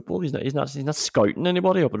watch football. He's not scouting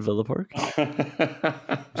anybody up at Villa Park.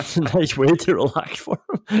 It's a nice way to relax for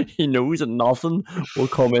him. He knows that nothing will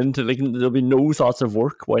come into, there'll be no thoughts of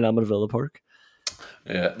work while I'm at Villa Park.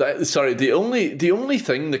 Yeah, the only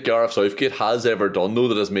thing that Gareth Southgate has ever done, though,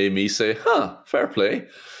 that has made me say, fair play,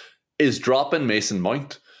 is dropping Mason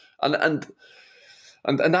Mount. And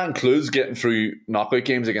that includes getting through knockout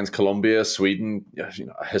games against Colombia, Sweden,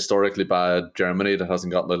 historically bad Germany that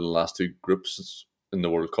hasn't gotten out of the last 2 groups in the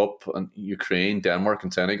World Cup, and Ukraine, Denmark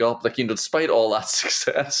and Senegal. Despite all that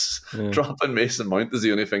success, dropping Mason Mount is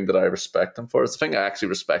the only thing that I respect him for. It's the thing I actually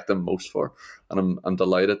respect him most for, and I'm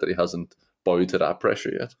delighted that he hasn't bowed to that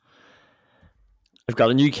pressure yet. I've got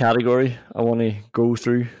a new category I want to go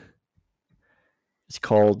through. It's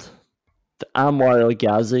called the Anwar El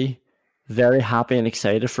Ghazi. Very happy and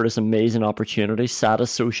excited for this amazing opportunity.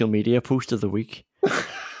 Saddest social media post of the week.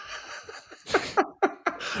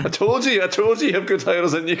 I told you you have good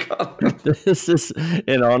titles in you, Conor. This is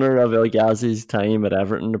in honour of El Ghazi's time at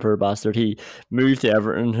Everton, the poor bastard. He moved to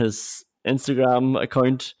Everton. His Instagram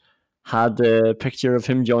account had the picture of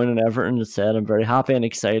him joining Everton. It said, "I'm very happy and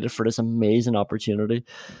excited for this amazing opportunity."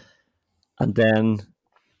 And then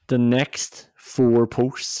the next 4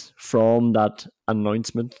 posts from that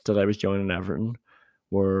announcement that I was joining Everton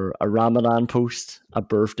were a Ramadan post, a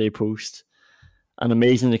birthday post, an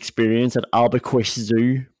amazing experience at Albaquoise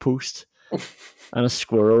Zoo post, and a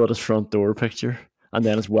squirrel at his front door picture, and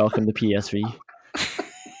then his welcome to PSV.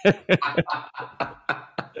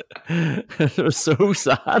 It was so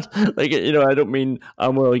sad. Like, you know, I don't mean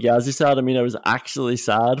I'm Will Ghazi sad. I mean, I was actually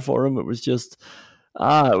sad for him. It was just,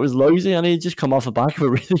 it was lousy, and he'd just come off the back of a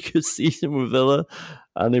really good season with Villa,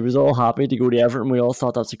 and he was all happy to go to Everton. We all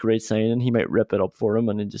thought that's a great signing. He might rip it up for him,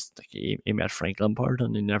 and then just like, he met Frank Lampard,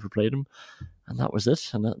 and he never played him, and that was it.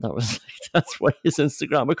 And that was that's why his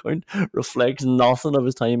Instagram account reflects nothing of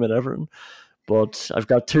his time at Everton. But I've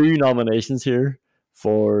got 2 nominations here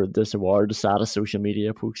for this award, the saddest social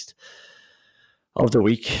media post of the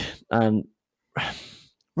week. And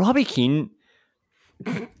Robbie Keane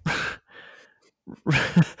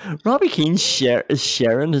is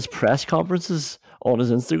sharing his press conferences on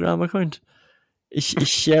his Instagram account. He's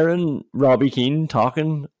sharing Robbie Keane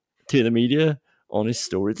talking to the media on his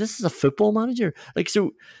story. This is a football manager. Like,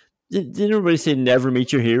 so didn't everybody say never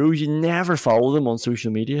meet your heroes? You never follow them on social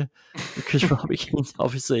media, because Robbie Keane's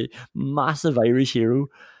obviously a massive Irish hero.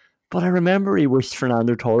 But I remember he wished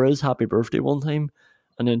Fernando Torres happy birthday one time,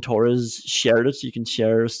 and then Torres shared it. So you can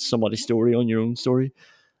share somebody's story on your own story.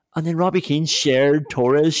 And then Robbie Keane shared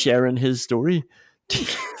Torres sharing his story.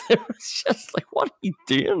 It was just like, what are you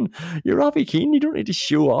doing? You're Robbie Keane. You don't need to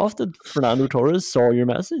show off that Fernando Torres saw your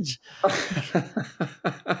message.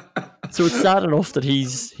 So it's sad enough that he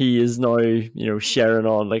is now, you know, sharing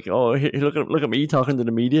on like, oh, look at me talking to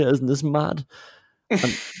the media. Isn't this mad?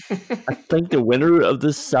 And I think the winner of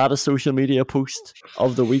this saddest social media post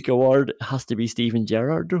of the week award has to be Steven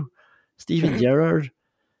Gerrard, though. Steven Gerrard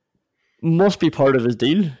must be part of his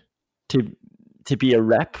deal to be a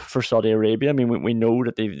rep for Saudi Arabia. I mean, we know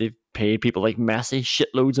that they've paid people like Messi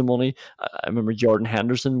shitloads of money. I remember Jordan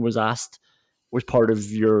Henderson was part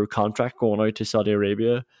of your contract going out to Saudi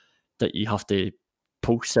Arabia that you have to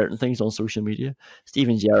post certain things on social media.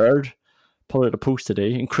 Steven Gerrard put out a post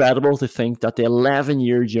today. Incredible to think that the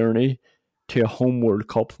 11-year journey to a home World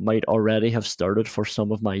Cup might already have started for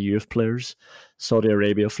some of my youth players. Saudi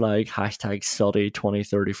Arabia flag, hashtag Saudi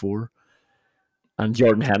 2034. And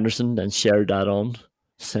Jordan Henderson then shared that on,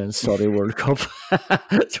 saying Saudi World Cup.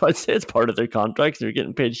 So I'd say it's part of their contracts. They're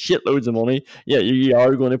getting paid shitloads of money. Yeah, you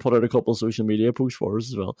are going to put out a couple of social media posts for us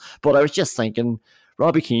as well. But I was just thinking,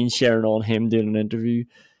 Robbie Keane sharing on him doing an interview,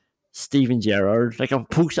 Steven Gerrard, like a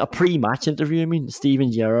pre-match interview, I mean,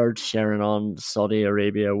 Steven Gerrard sharing on Saudi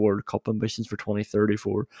Arabia World Cup ambitions for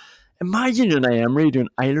 2034. Imagine Unai Emery doing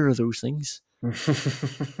either of those things.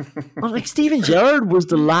 Well, like, Steven Gerrard was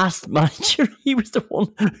the last manager. He was the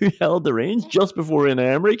one who held the reins just before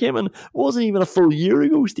Unai Emery came in. It wasn't even a full year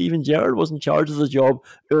ago Steven Gerrard was in charge of the job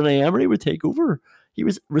Unai Emery would take over. He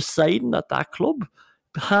was residing at that club,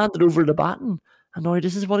 handed over the baton, and now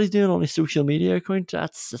this is what he's doing on his social media account.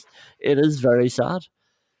 It is very sad.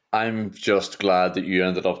 I'm just glad that you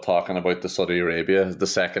ended up talking about the Saudi Arabia, the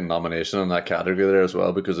second nomination in that category there as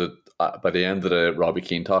well, because by the end of the Robbie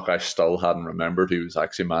Keane talk, I still hadn't remembered who was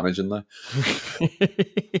actually managing that.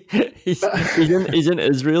 he's in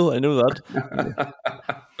Israel, I know that.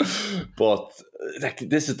 But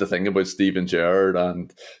this is the thing about Steven Gerrard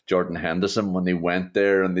and Jordan Henderson. When they went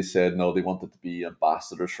there and they said, no, they wanted to be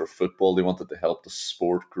ambassadors for football, they wanted to help the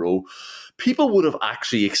sport grow, people would have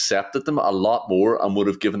actually accepted them a lot more and would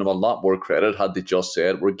have given them a lot more credit had they just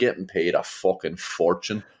said, we're getting paid a fucking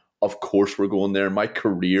fortune. Of course we're going there. My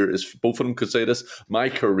career is, both of them could say this, my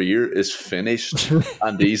career is finished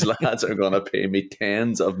and these lads are going to pay me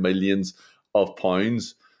tens of millions of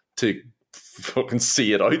pounds to fucking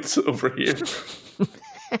see it out over here.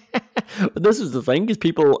 But this is the thing, because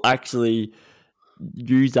people actually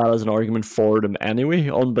use that as an argument for them anyway,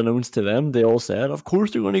 unbeknownst to them. They all said, of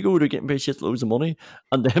course they're going to go, they're getting paid shitloads of money.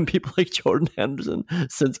 And then people like Jordan Henderson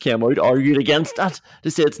since came out argued against that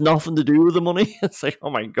to say it's nothing to do with the money. It's like,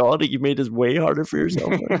 oh my god, you've made this way harder for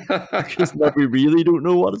yourself because now we really don't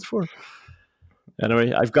know what it's for.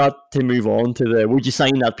 Anyway, I've got to move on to the would you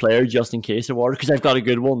sign that player just in case award, because I've got a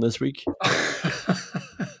good one this week.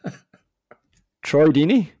 Troy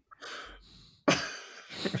Deeney.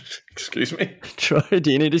 Excuse me? Troy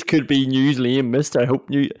Deeney. This could be news Liam missed. I hope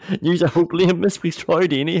Liam missed, because Troy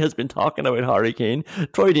Deeney has been talking about Harry Kane.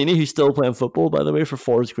 Troy Deeney, who's still playing football, by the way, for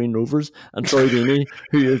Forest Green Rovers, and Troy Deeney,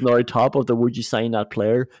 who is now top of the would you sign that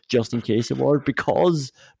player just in case award,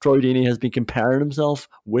 because Troy Deeney has been comparing himself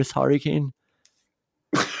with Harry Kane.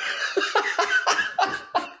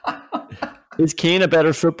 Is Kane a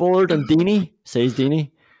better footballer than Deeney? Says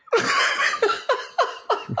Deeney.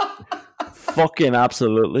 Fucking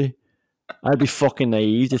absolutely. I'd be fucking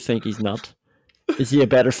naive to think he's not. Is he a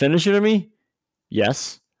better finisher than me?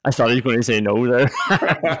 Yes. I thought he was going to say no there.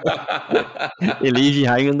 He leaves you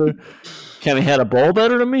hanging there. Can he head a ball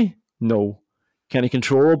better than me? No. Can he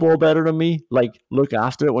control a ball better than me? Like, look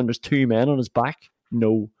after it when there's two men on his back?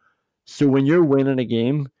 No. So when you're winning a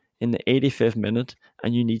game in the 85th minute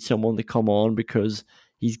and you need someone to come on because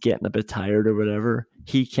he's getting a bit tired or whatever,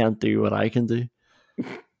 he can't do what I can do.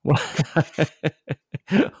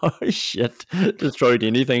 Oh shit! Destroyed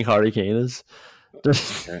anything Harry Kane is.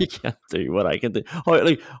 He can't do what I can do. How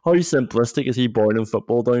simplistic is he born in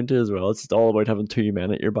football down to as well? It's just all about having two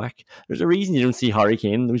men at your back. There's a reason you don't see Harry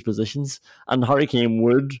Kane in those positions, and Harry Kane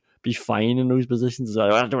would be fine in those positions.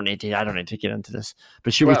 I don't need to get into this,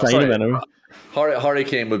 but should we sign him anyway? Harry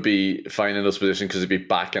Kane would be fine in this position because he'd be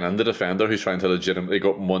backing in the defender who's trying to legitimately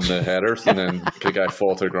go up and win the headers, and then the guy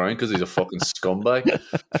fall to the ground because he's a fucking scumbag.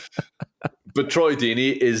 But Troy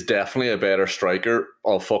Deeney is definitely a better striker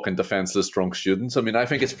of fucking defenceless drunk students. I mean, I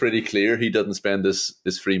think it's pretty clear he didn't spend his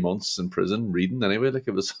 3 months in prison reading anyway. Like,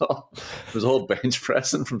 it was all bench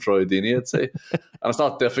pressing from Troy Deeney, I'd say. And it's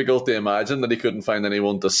not difficult to imagine that he couldn't find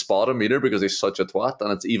anyone to spot him either because he's such a twat.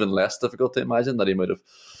 And it's even less difficult to imagine that he might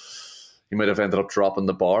have ended up dropping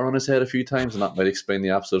the bar on his head a few times, and that might explain the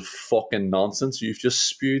absolute fucking nonsense you've just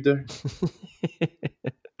spewed there.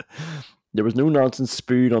 There was no nonsense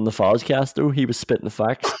spewed on the Fozcast, though. He was spitting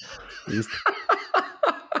facts. It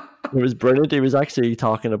was brilliant. He was actually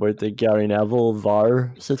talking about the Gary Neville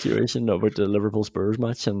VAR situation about the Liverpool Spurs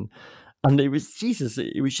match, and he was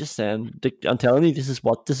he was just saying, I'm telling you, this is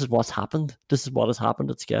what's happened. This is what has happened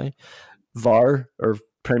at Sky. VAR or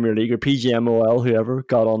Premier League or PGMOL, whoever,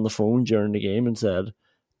 got on the phone during the game and said,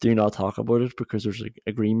 do not talk about it because there's an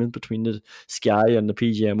agreement between the Sky and the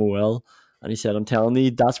PGMOL. And he said, I'm telling you,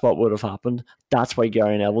 that's what would have happened. That's why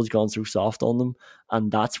Gary Neville's gone so soft on them.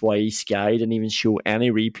 And that's why Sky didn't even show any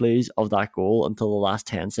replays of that goal until the last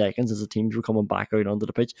 10 seconds as the teams were coming back out onto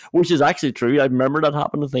the pitch, which is actually true. I remember that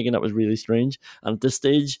happened and thinking that was really strange. And at this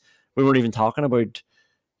stage, we weren't even talking about,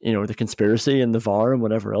 the conspiracy and the VAR and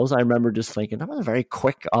whatever else. I remember just thinking, that was a very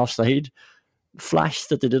quick offside flash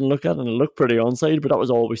that they didn't look at, and it looked pretty onside, but that was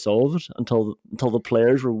all we saw of it until the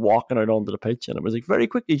players were walking out onto the pitch, and it was like, very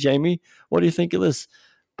quickly, Jamie, what do you think of this?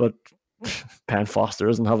 But Penn Foster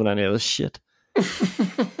isn't having any of this shit.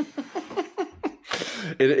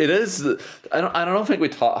 It is. I don't think we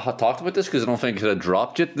talked about this because I don't think it had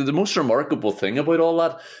dropped yet. The most remarkable thing about all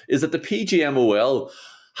that is that the PGMOL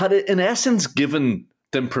had, in essence, given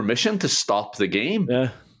them permission to stop the game. Yeah.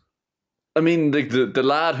 I mean, the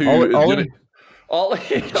lad who...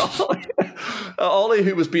 Ollie,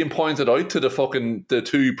 who was being pointed out to the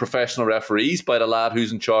two professional referees by the lad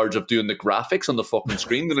who's in charge of doing the graphics on the fucking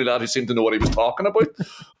screen, the lad who seemed to know what he was talking about.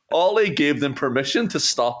 Ollie gave them permission to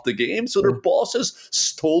stop the game, so their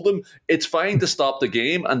bosses told them it's fine to stop the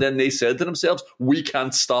game, and then they said to themselves, we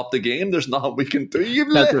can't stop the game, there's nothing we can do.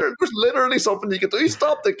 There's literally something you can do.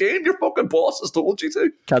 Stop the game, your fucking bosses told you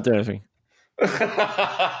to. Can't do anything.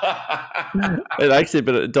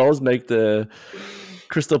 It does make the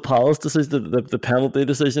Crystal Palace decision, the penalty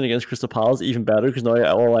decision against Crystal Palace, even better, because now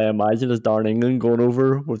all I imagine is Darren England going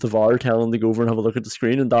over with the VAR, telling them to go over and have a look at the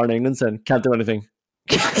screen, and Darren England saying, can't do anything.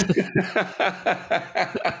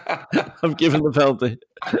 I'm giving the penalty.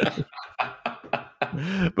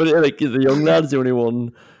 But the young lad's the only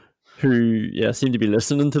one who seemed to be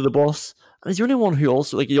listening to the boss. And he's the only one who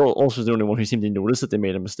also the only one who seemed to notice that they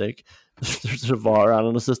made a mistake. There's a VAR and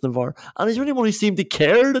an assistant VAR. And he's the only one who seemed to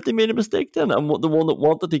care that they made a mistake then, and the one that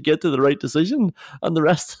wanted to get to the right decision. And the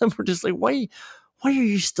rest of them were just like, why are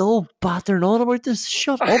you still battering on about this?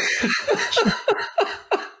 Shut up.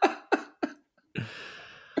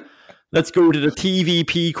 Let's go to the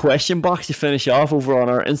TVP question box to finish off over on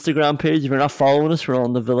our Instagram page. If you're not following us, we're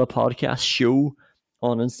on the Villa Podcast Show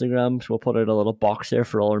on Instagram, so we'll put out a little box there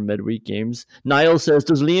for all our midweek games. Niall says,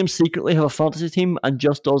 does Liam secretly have a fantasy team and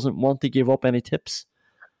just doesn't want to give up any tips?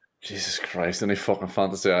 Jesus Christ, any fucking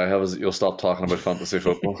fantasy I have is that you'll stop talking about fantasy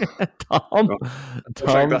football. Tom,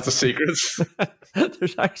 I think that's a secret.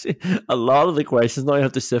 There's actually a lot of the questions now I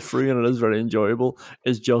have to sift through, and it is very enjoyable,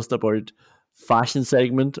 is just about fashion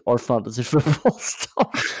segment or fantasy football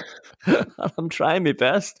stuff. I'm trying my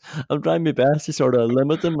best to sort of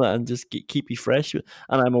limit them and just keep you fresh. And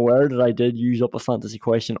I'm aware that I did use up a fantasy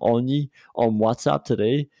question on you on WhatsApp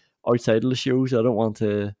today outside of the show, so I don't want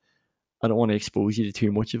to expose you to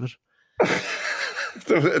too much of it.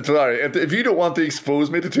 Sorry, if you don't want to expose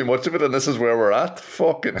me to too much of it, and this is where we're at,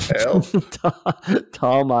 fucking hell.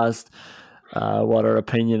 Tom asked, what our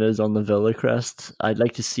opinion is on the Villa crest. I'd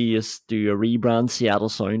like to see us do a rebrand, Seattle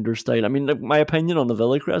Sounders style. I mean, my opinion on the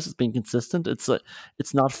Villa crest has been consistent. It's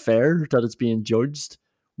not fair that it's being judged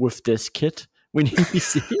with this kit. We need to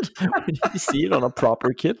see it. We need to see it on a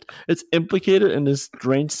proper kit. It's implicated in this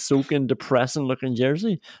drenched, soaking, depressing-looking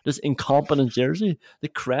jersey, this incompetent jersey. The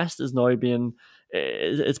crest is now being,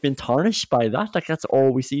 it's been tarnished by that. Like, that's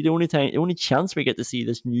all we see. The only chance we get to see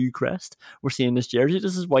this new crest, we're seeing this jersey.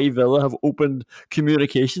 This is why Villa have opened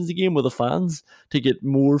communications again with the fans to get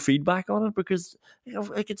more feedback on it, because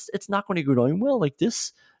like it's not going to go down well like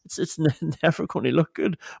this. It's never going to look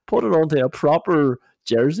good. Put it onto a proper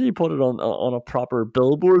jersey, put it on a proper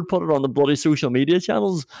billboard, put it on the bloody social media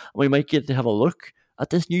channels, and we might get to have a look at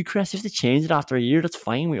this new crest. You have to change it after a year, that's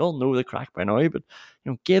fine. We all know the crack by now, but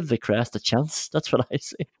give the crest a chance. That's what I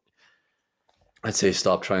say. I'd say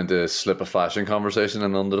stop trying to slip a fashion conversation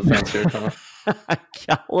in under the fence here, Connor.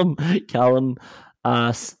 Callum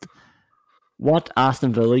asked, what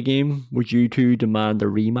Aston Villa game would you two demand a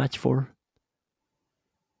rematch for?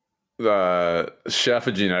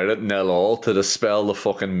 Sheffield United 0-0 to dispel the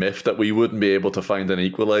fucking myth that we wouldn't be able to find an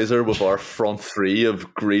equaliser with our front three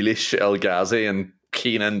of Grealish, El Ghazi and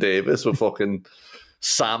Keenan Davis with fucking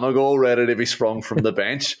Samago ready to be sprung from the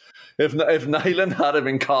bench. If Nyland had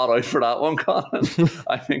been caught out for that one, Colin,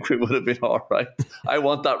 I think we would have been all right. I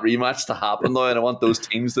want that rematch to happen now, and I want those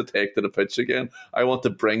teams to take to the pitch again. I want to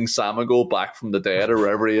bring Samago back from the dead or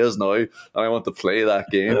wherever he is now, and I want to play that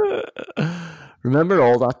game. Remember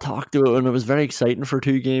all that talk to it, and it was very exciting for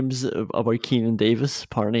 2 games about Keenan Davis.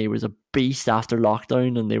 Apparently he was a beast after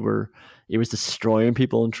lockdown, and he was destroying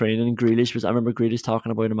people in training. And I remember Grealish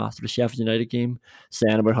talking about him after the Sheffield United game,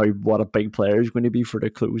 saying about what a big player he's going to be for the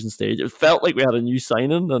closing stage. It felt like we had a new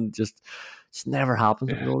signing, and just never happened.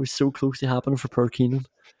 It was always so close to happening for poor Keenan.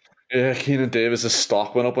 Yeah, Keenan Davis'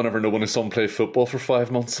 stock went up whenever no one saw him play football for 5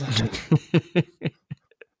 months.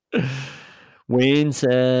 Wayne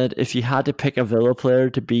said, if you had to pick a Villa player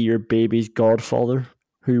to be your baby's godfather,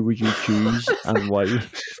 who would you choose and why?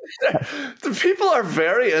 The people are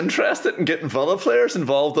very interested in getting Villa players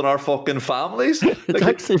involved in our fucking families. It's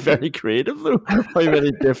actually very creative, though, how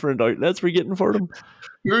many different outlets we're getting for them.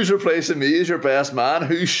 Who's replacing me as your best man?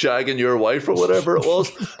 Who's shagging your wife or whatever it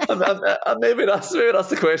was? and maybe that's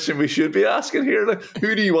the question we should be asking here. Like,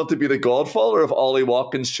 who do you want to be the godfather of Ollie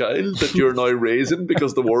Watkins' child that you're now raising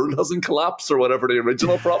because the world hasn't collapsed or whatever the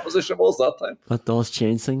original proposition was that time? That does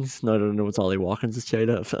change things. Now I don't know it's Ollie Watkins'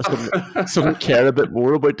 child. I suddenly care a bit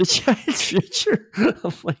more about the child's future.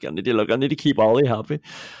 I'm like, I need to keep Ollie happy.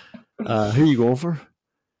 Who are you going for?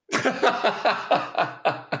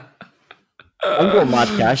 I'm going Matt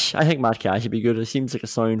Cash. I think Matt Cash would be good. He seems like a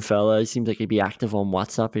sound fella. He seems like he'd be active on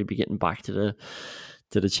WhatsApp. He'd be getting back to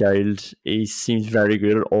the child. He seems very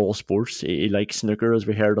good at all sports. He likes snooker, as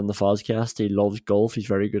we heard on the Fozcast. He loves golf. He's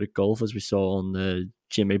very good at golf, as we saw on the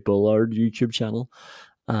Jimmy Bullard YouTube channel.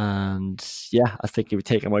 And yeah, I think he would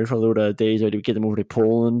take him out for a load of days. He would get him over to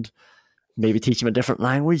Poland, maybe teach him a different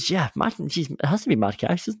language. Yeah, it has to be Matt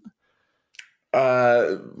Cash, isn't it?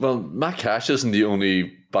 Well, Matt Cash isn't the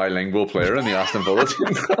only bilingual player in the Aston Villa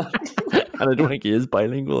team. And I don't think he is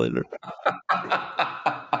bilingual either.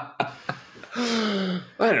 I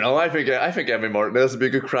don't know. I think Emmy Martinez would be a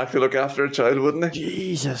good crack to look after a child, wouldn't he?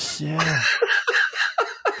 Jesus, yeah.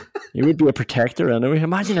 He would be a protector anyway.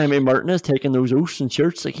 Imagine Emmy Martinez taking those oaths in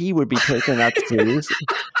church. Like, he would be taking that seriously.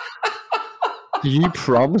 Do you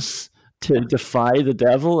promise to defy the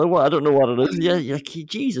devil? Well, I don't know what it is. Yeah, like,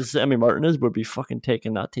 Jesus, Emmy Martinez would be fucking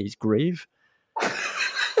taking that to his grave.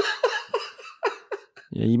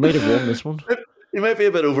 Yeah, you might have won this one. He might be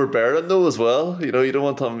a bit overbearing though, as well. You don't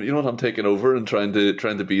want him taking over and trying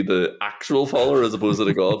to be the actual father as opposed to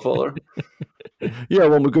the godfather. Yeah,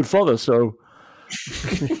 well, I'm a good father, so.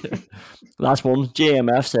 Last one.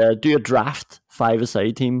 JMF said, do a draft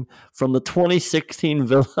 5-a-side team from the 2016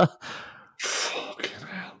 Villa. Fucking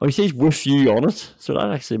hell. Oh, he says with you on it, so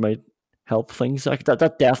that actually might help things. Like,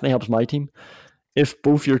 that definitely helps my team. If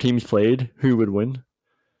both your teams played, who would win?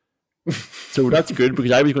 So that's good,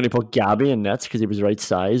 because I was going to put Gabby in nets because he was the right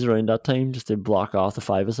size around that time, just to block off the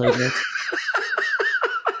 5-a-side nets.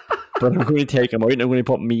 But I'm going to take him out and I'm going to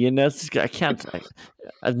put me in nets. I can't. I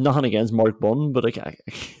have nothing against Mark Bunn, but I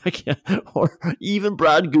can't. Or even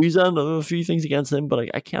Brad Guzan. I have a few things against him, but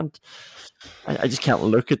I can't. I just can't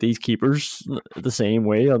look at these keepers the same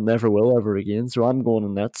way. I never will ever again. So I'm going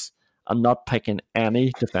in nets. I'm not picking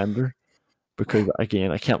any defender, because,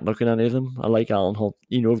 again, I can't look at any of them. I like Alan Hunt.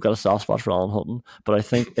 I've got a soft spot for Alan Hutton, but I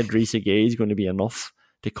think Idrissa Gueye is going to be enough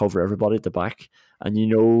to cover everybody at the back. And you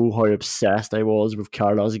know how obsessed I was with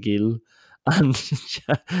Carlos Gil And so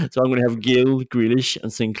I'm going to have Gill, Grealish,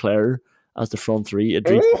 and Sinclair as the front three.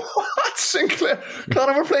 What? Sinclair?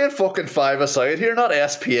 Connor, we're playing fucking five-a-side here, not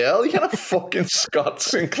SPL. You can't have fucking Scott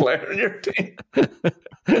Sinclair in your team.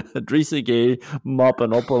 Idrissa Gay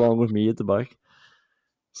mopping up along with me at the back.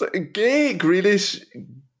 So Gay, Grealish,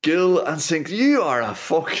 Gill, and Sinclair. You are a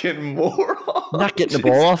fucking moron. Not getting the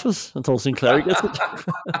ball off us until Sinclair gets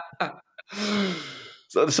it.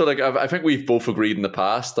 So like I think we've both agreed in the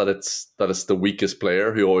past that it's the weakest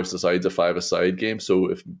player who always decides a five-a-side game.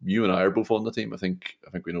 So if you and I are both on the team, I think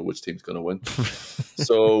we know which team's going to win.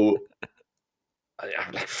 So I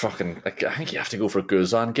think you have to go for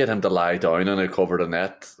Guzan, get him to lie down and cover the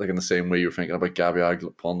net, like in the same way you're thinking about Gabby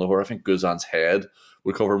Agbonlahor. I think Guzan's head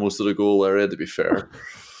would cover most of the goal area. To be fair,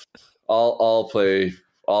 I'll play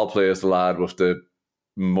as the lad with the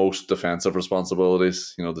most defensive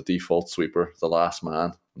responsibilities, the default sweeper, the last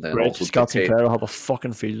man, and then also Scott Sinclair will have a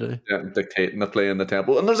fucking field day. Yeah, dictating the play in the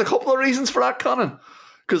tempo. And there's a couple of reasons for that, Conan,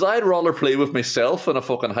 because I'd rather play with myself in a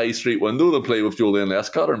fucking high street window than play with Julian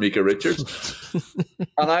Lescott or Mika Richards.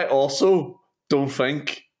 And I also don't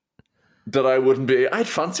think that I'd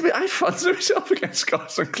fancy myself against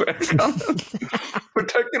Scott Sinclair, Conan.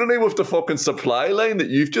 Particularly with the fucking supply line that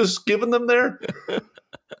you've just given them there.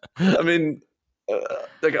 I mean,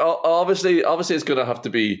 obviously it's going to have to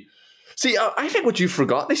be. See, I think what you've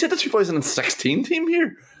forgotten, they said the 2016 team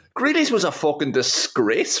here. Grealish was a fucking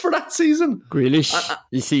disgrace for that season. Grealish,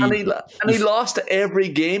 he lost every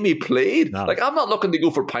game he played. No. Like, I'm not looking to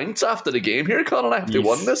go for pints after the game here, Colin. I have to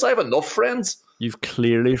win this. I have enough friends. You've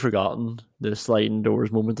clearly forgotten the sliding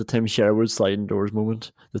doors moment, the Tim Sherwood sliding doors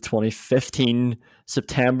moment, the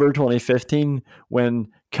September 2015, when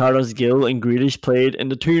Carlos Gill and Grealish played in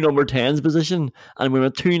the 2 number 10s position, and we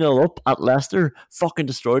went 2-0 up at Leicester, fucking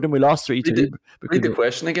destroyed them. We lost 3-2. Read the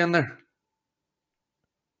question again there.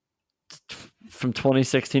 From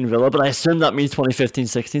 2016 Villa, but I assume that means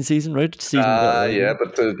 2015-16 season, right? Yeah,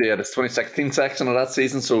 but the 2016 section of that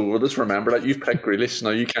season, so we'll just remember that you've picked Grealish, now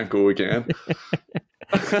you can't go again.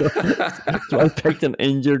 So I picked an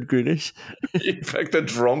injured Grealish. You picked a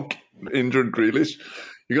drunk, injured Grealish.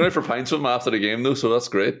 You're going out for pints with him after the game, though, so that's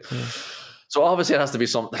great. Yeah. So obviously it has to be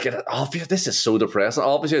some. This is so depressing.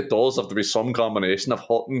 Obviously it does have to be some combination of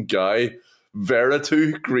Hutton, Guy,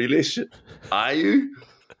 Veretout, Grealish, Ayew.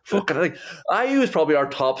 Fucking like Ayew is probably our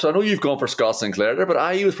top. So I know you've gone for Scott Sinclair there, but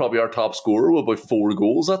Ayew is probably our top scorer with about 4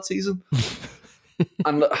 goals that season.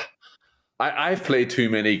 And I've played too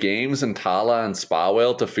many games in Tala and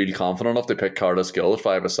Spawell to feel confident enough to pick Carlos Gill at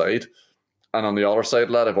 5-a-side. And on the other side,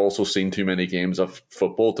 lad, I've also seen too many games of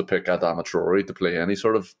football to pick Adama Traore to play any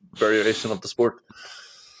sort of variation of the sport.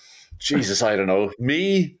 Jesus, I don't know.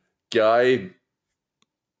 Me, Guy,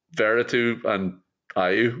 Veretout, and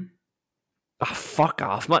Ayew. Oh, fuck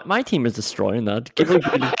off. My team is destroying that.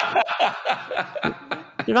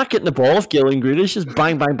 You're not getting the ball off Gill and Grealish. Just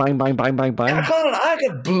bang, bang, bang, bang, bang, bang, bang. I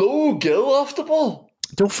could blow Gill off the ball.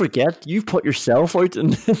 Don't forget, you've put yourself out in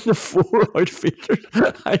the 4 outfielders.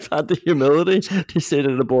 I've had the humility to say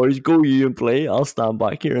to the boys, go you and play. I'll stand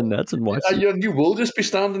back here in nets and watch you will just be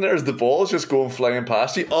standing there as the ball's just going flying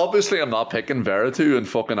past you. Obviously, I'm not picking Veretout and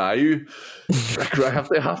fucking Ayew. I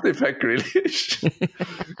have to pick Grealish.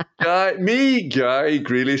 Guy,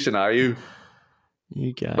 Grealish and Ayew.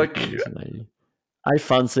 You guy, Grealish and Ayew. I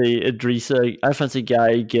fancy Idrissa. I fancy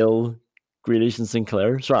Guy, Gill, Grealish and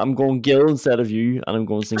Sinclair. So I'm going Gill instead of you, and I'm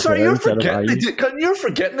going Sinclair instead of Ayew. You're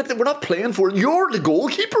forgetting that we're not playing for it. You're the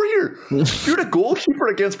goalkeeper here. You're the goalkeeper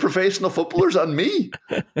against professional footballers and me.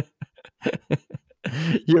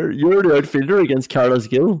 You're the outfielder against Carlos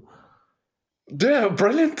Gill. Yeah,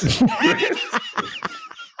 brilliant.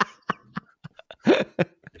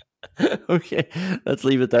 Okay, let's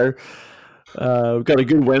leave it there. We've got a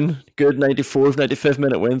good win, good 94th, 95th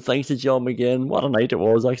minute win. Thanks to John McGinn. What a night it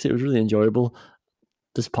was, actually. It was really enjoyable.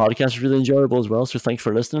 This podcast was really enjoyable as well, so thanks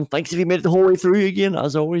for listening. Thanks if you made it the whole way through again,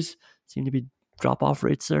 as always. Seem to be drop-off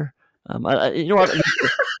rates there. You know what?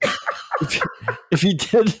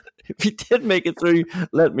 If you did make it through,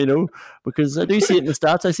 let me know, because I do see it in the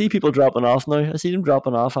stats. I see people dropping off now. I see them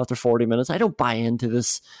dropping off after 40 minutes. I don't buy into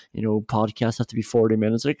this, podcast has to be 40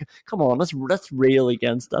 minutes. Like, come on, let's rail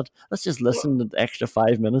against that. Let's just listen to the extra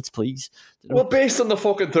 5 minutes, please. Well, based on the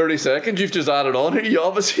fucking 30 seconds you've just added on here, you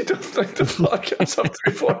obviously don't think the podcast has to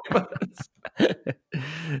be 40 minutes.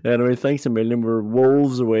 Anyway, thanks a million. We're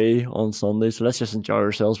Wolves away on Sunday, so let's just enjoy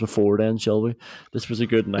ourselves before then, shall we? This was a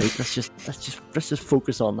good night. Let's just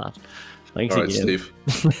focus on that. Thanks again, Steve.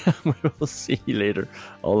 We'll see you later.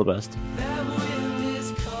 All the best.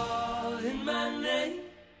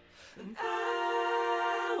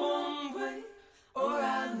 I won't wait, or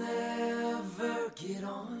I'll never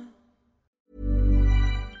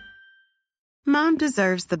Mom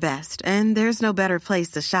deserves the best, and there's no better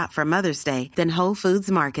place to shop for Mother's Day than Whole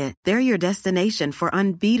Foods Market. They're your destination for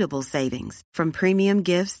unbeatable savings, from premium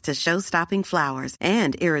gifts to show-stopping flowers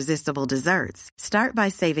and irresistible desserts. Start by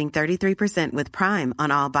saving 33% with Prime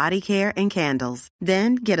on all body care and candles.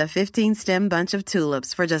 Then get a 15-stem bunch of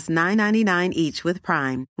tulips for just $9.99 each with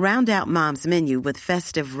Prime. Round out Mom's menu with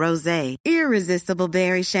festive rosé, irresistible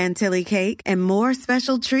berry chantilly cake, and more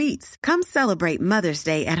special treats. Come celebrate Mother's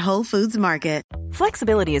Day at Whole Foods Market.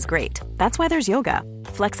 Flexibility is great. That's why there's yoga.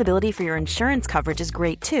 Flexibility for your insurance coverage is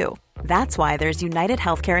great too. That's why there's United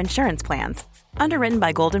Healthcare Insurance Plans. Underwritten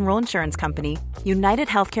by Golden Rule Insurance Company, United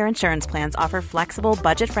Healthcare Insurance Plans offer flexible,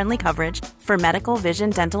 budget-friendly coverage for medical, vision,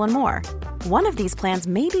 dental, and more. One of these plans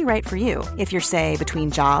may be right for you if you're, say, between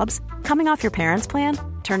jobs, coming off your parents' plan,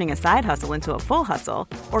 turning a side hustle into a full hustle,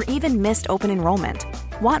 or even missed open enrollment.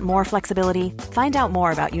 Want more flexibility? Find out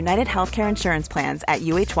more about United Healthcare Insurance Plans at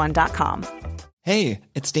uh1.com. Hey,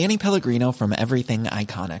 it's Danny Pellegrino from Everything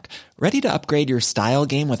Iconic. Ready to upgrade your style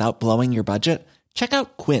game without blowing your budget? Check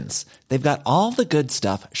out Quince. They've got all the good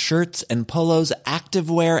stuff, shirts and polos,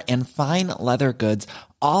 activewear, and fine leather goods,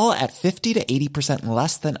 all at 50 to 80%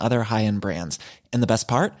 less than other high-end brands. And the best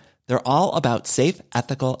part? They're all about safe,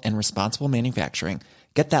 ethical, and responsible manufacturing.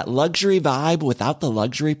 Get that luxury vibe without the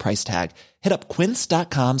luxury price tag. Hit up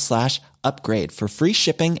quince.com/upgrade for free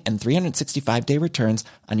shipping and 365-day returns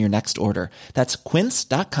on your next order. That's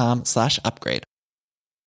quince.com/upgrade.